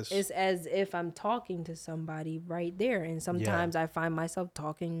podcast. It's as if I'm talking to somebody right there. And sometimes I find myself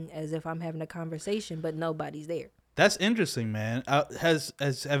talking as if I'm having a conversation, but nobody's there. That's interesting, man.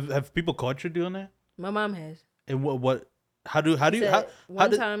 Have people caught you doing that? My mom has. And what? How do you?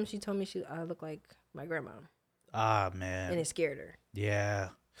 One time she told me I look like my grandma. Ah, man. And it scared her. Yeah.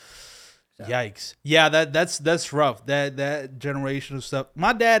 So. Yikes. Yeah, that's rough. That generational stuff.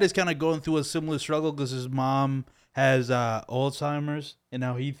 My dad is kind of going through a similar struggle because his mom has Alzheimer's and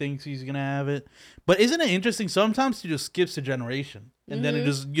now he thinks he's gonna have it. But isn't it interesting? Sometimes it just skips a generation and then it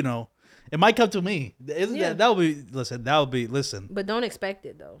just it might come to me. Isn't that would be listen. But don't expect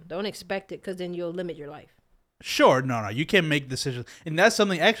it though. Don't expect it because then you'll limit your life. Sure, no, you can't make decisions, and that's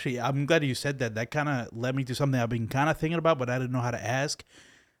something. Actually, I'm glad you said that. That kind of led me to something I've been kind of thinking about, but I didn't know how to ask.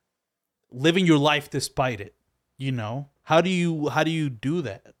 Living your life despite it, how do you do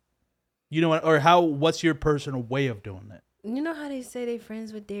that? Or what's your personal way of doing that? You know how they say they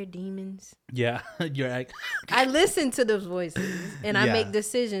friends with their demons? Yeah, you're right. I listen to those voices and I make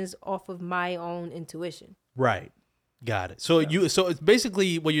decisions off of my own intuition. Right. Got it. So it's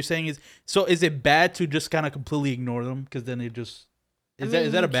basically what you're saying is is it bad to just kind of completely ignore them because then it just is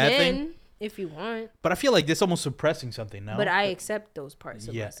that a bad thing? If you want. But I feel like this almost suppressing something now. But I accept those parts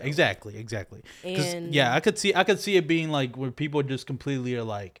of myself. Exactly. And I could see it being like where people just completely are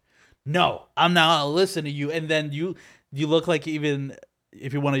like, no, I'm not gonna listen to you, and then you look like, even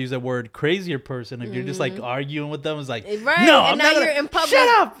if you want to use that word, crazier person. If you're just like arguing with them, it's like, right. No, and I'm now not you're gonna, in public. Shut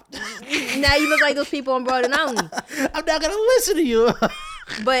up. Now you look like those people on Broad and Mountain. I'm not gonna listen to you.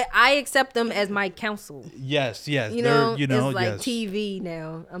 But I accept them as my counsel. Yes. You know, it's like TV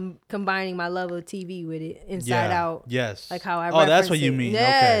now. I'm combining my love of TV with it, Inside Out. Yes. Like how I. Oh, that's what it. you mean.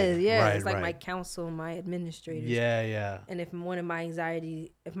 Yes, Okay. yeah. Right, it's like right. my counsel, my administrators. Yeah. And if my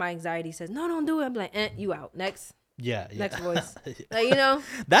anxiety says no, don't do it, I'm like, you out. Next. Yeah. Next voice. Like, you know.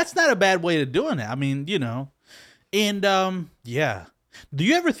 That's not a bad way of doing it. I mean, you know, and yeah. Do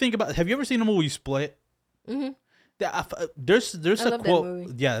you ever think about? Have you ever seen the movie Split? Mm-hmm. There's a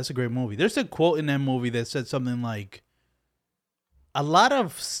quote. Yeah, that's a great movie. There's a quote in that movie that said something like, a lot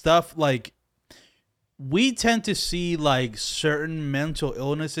of stuff, like, we tend to see like certain mental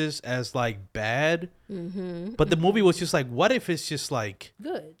illnesses as like bad, but the movie was just like, what if it's just like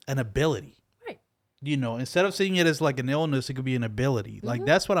good, an ability, right? You know, instead of seeing it as like an illness, it could be an ability. Like,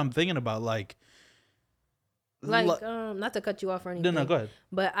 that's what I'm thinking about. Like, not to cut you off or anything. No, go ahead.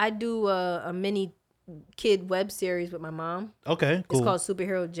 But I do a mini kid web series with my mom. Okay, cool. It's called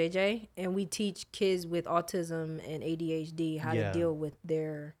Superhero JJ, and we teach kids with autism and ADHD how to deal with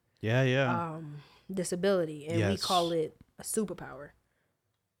their disability, and we call it a superpower.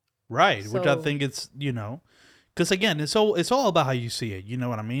 Right, which I think it's, you know, because again, it's all about how you see it. You know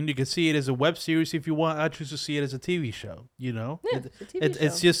what I mean? You can see it as a web series if you want. I choose to see it as a TV show. You know, it's a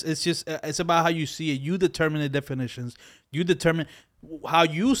TV show. It's about how you see it. You determine the definitions. You determine how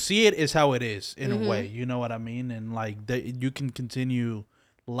you see it is how it is in a way. You know what I mean? And like you can continue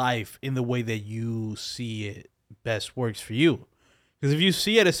life in the way that you see it best works for you. Because if you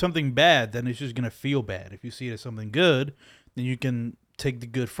see it as something bad, then it's just gonna feel bad. If you see it as something good, then you can take the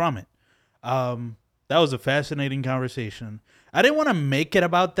good from it. That was a fascinating conversation. I didn't want to make it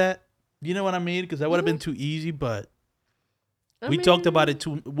about that. You know what I mean? Because that would have been too easy. But we talked about it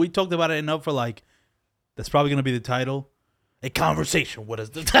too. We talked about it enough for like, that's probably gonna be the title. A conversation. What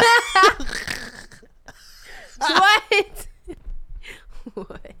is the title? What?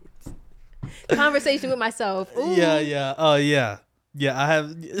 What? Conversation with myself. Ooh. Yeah. Oh, yeah. Yeah, I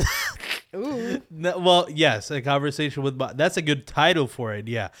have. Ooh. No, well, yes, a conversation with. That's a good title for it.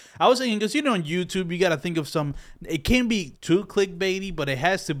 Yeah, I was thinking because on YouTube you got to think of some. It can't be too clickbaity, but it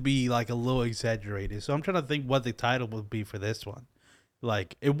has to be like a little exaggerated. So I'm trying to think what the title would be for this one.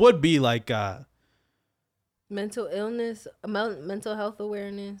 Like it would be like mental illness, mental health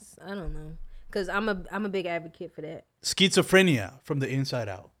awareness. I don't know, because I'm a big advocate for that. Schizophrenia from the Inside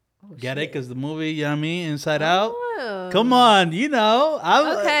Out. Get it? Because the movie, you know what I mean? Inside Out. Come on, you know.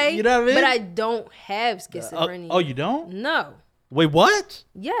 Okay. You know what I mean? But I don't have schizophrenia. Oh, you don't? No. Wait, what?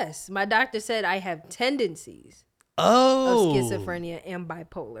 Yes. My doctor said I have tendencies of schizophrenia and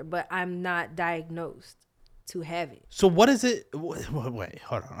bipolar, but I'm not diagnosed to have it. So what is it? Wait,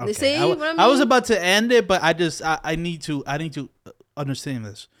 hold on. Okay. See what I mean? I was about to end it, but I need to understand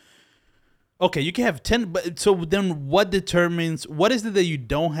this. Okay, you can have 10, but so then what determines, what is it that you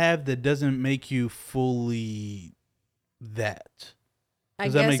don't have that doesn't make you fully that?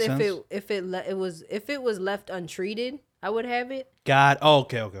 Does that make sense? if it was left untreated, I would have it.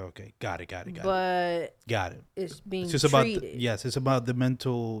 Okay. Got it. But got it. It's being just treated. It's about the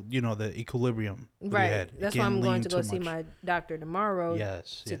mental, the equilibrium. Right. That's why I'm going to go see my doctor tomorrow.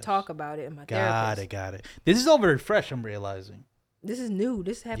 To talk about it and my therapist. Got it. This is all very fresh, I'm realizing. This is new.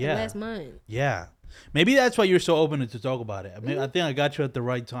 This happened last month. Yeah. Maybe that's why you're so open to talk about it. I mean, I think I got you at the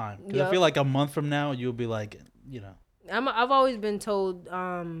right time. Because I feel like a month from now, you'll be like, I've always been told,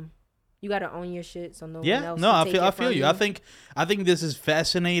 you got to own your shit so no one else no, can take I it feel from you. I think this is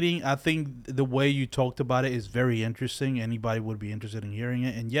fascinating. I think the way you talked about it is very interesting. Anybody would be interested in hearing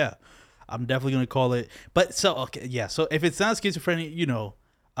it. And yeah, I'm definitely going to call it. But so, okay, yeah. So if it's not schizophrenia,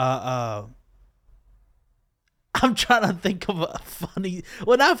 I'm trying to think of a funny.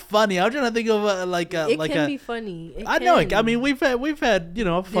 Well, not funny. I'm trying to think of it can be funny. I know. I mean, we've had fun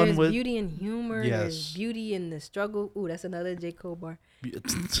there's with beauty in humor. Yes. There's beauty in the struggle. Ooh, that's another J. Cole bar.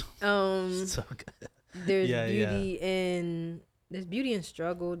 So good. There's beauty in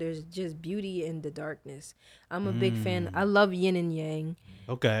struggle. There's just beauty in the darkness. I'm a big fan. I love yin and yang.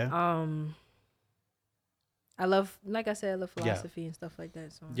 Okay. I love, like I said, I love philosophy and stuff like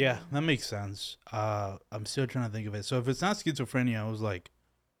that. So yeah, that makes sense. I'm still trying to think of it. So if it's not schizophrenia, I was like,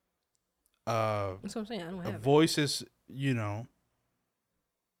 that's what I'm saying. I don't have voices. You want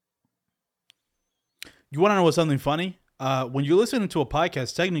to know what's something funny? when you're listening to a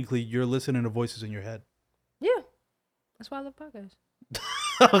podcast, technically you're listening to voices in your head. Yeah, that's why I love podcasts.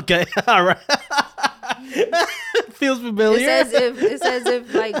 Okay, all right. Feels familiar. It's as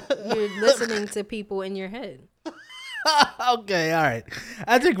if like you're listening to people in your head. Okay, all right.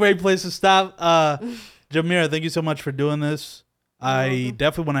 That's a great place to stop. Jamira, thank you so much for doing this. I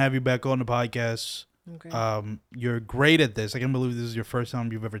definitely want to have you back on the podcast. Okay. You're great at this. I can't believe this is your first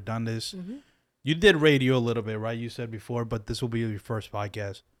time you've ever done this. Mm-hmm. You did radio a little bit, right? You said before, but this will be your first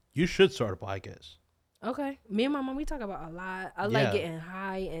podcast. You should start a podcast. Okay. Me and my mom, we talk about a lot. I like getting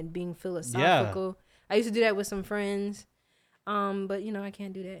high and being philosophical. Yeah. I used to do that with some friends. But I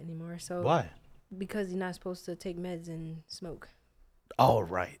can't do that anymore. So why? Because you're not supposed to take meds and smoke. Oh,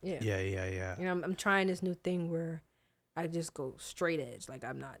 right. Yeah. I'm trying this new thing where I just go straight edge, like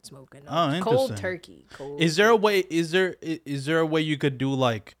I'm not smoking. Interesting. Cold turkey. Is there a way? Is there a way you could do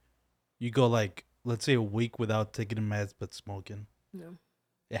like, you go like, let's say a week without taking the meds but smoking? No.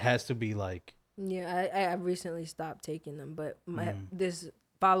 It has to be like. Yeah, I recently stopped taking them, but this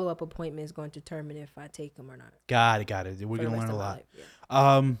follow-up appointment is going to determine if I take them or not. Got it. We're gonna learn a lot.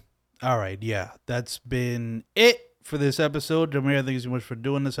 Yeah. All right. Yeah, that's been it for this episode. Jamira, thank you so much for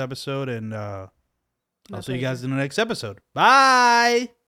doing this episode, and I'll see you guys in the next episode. Bye.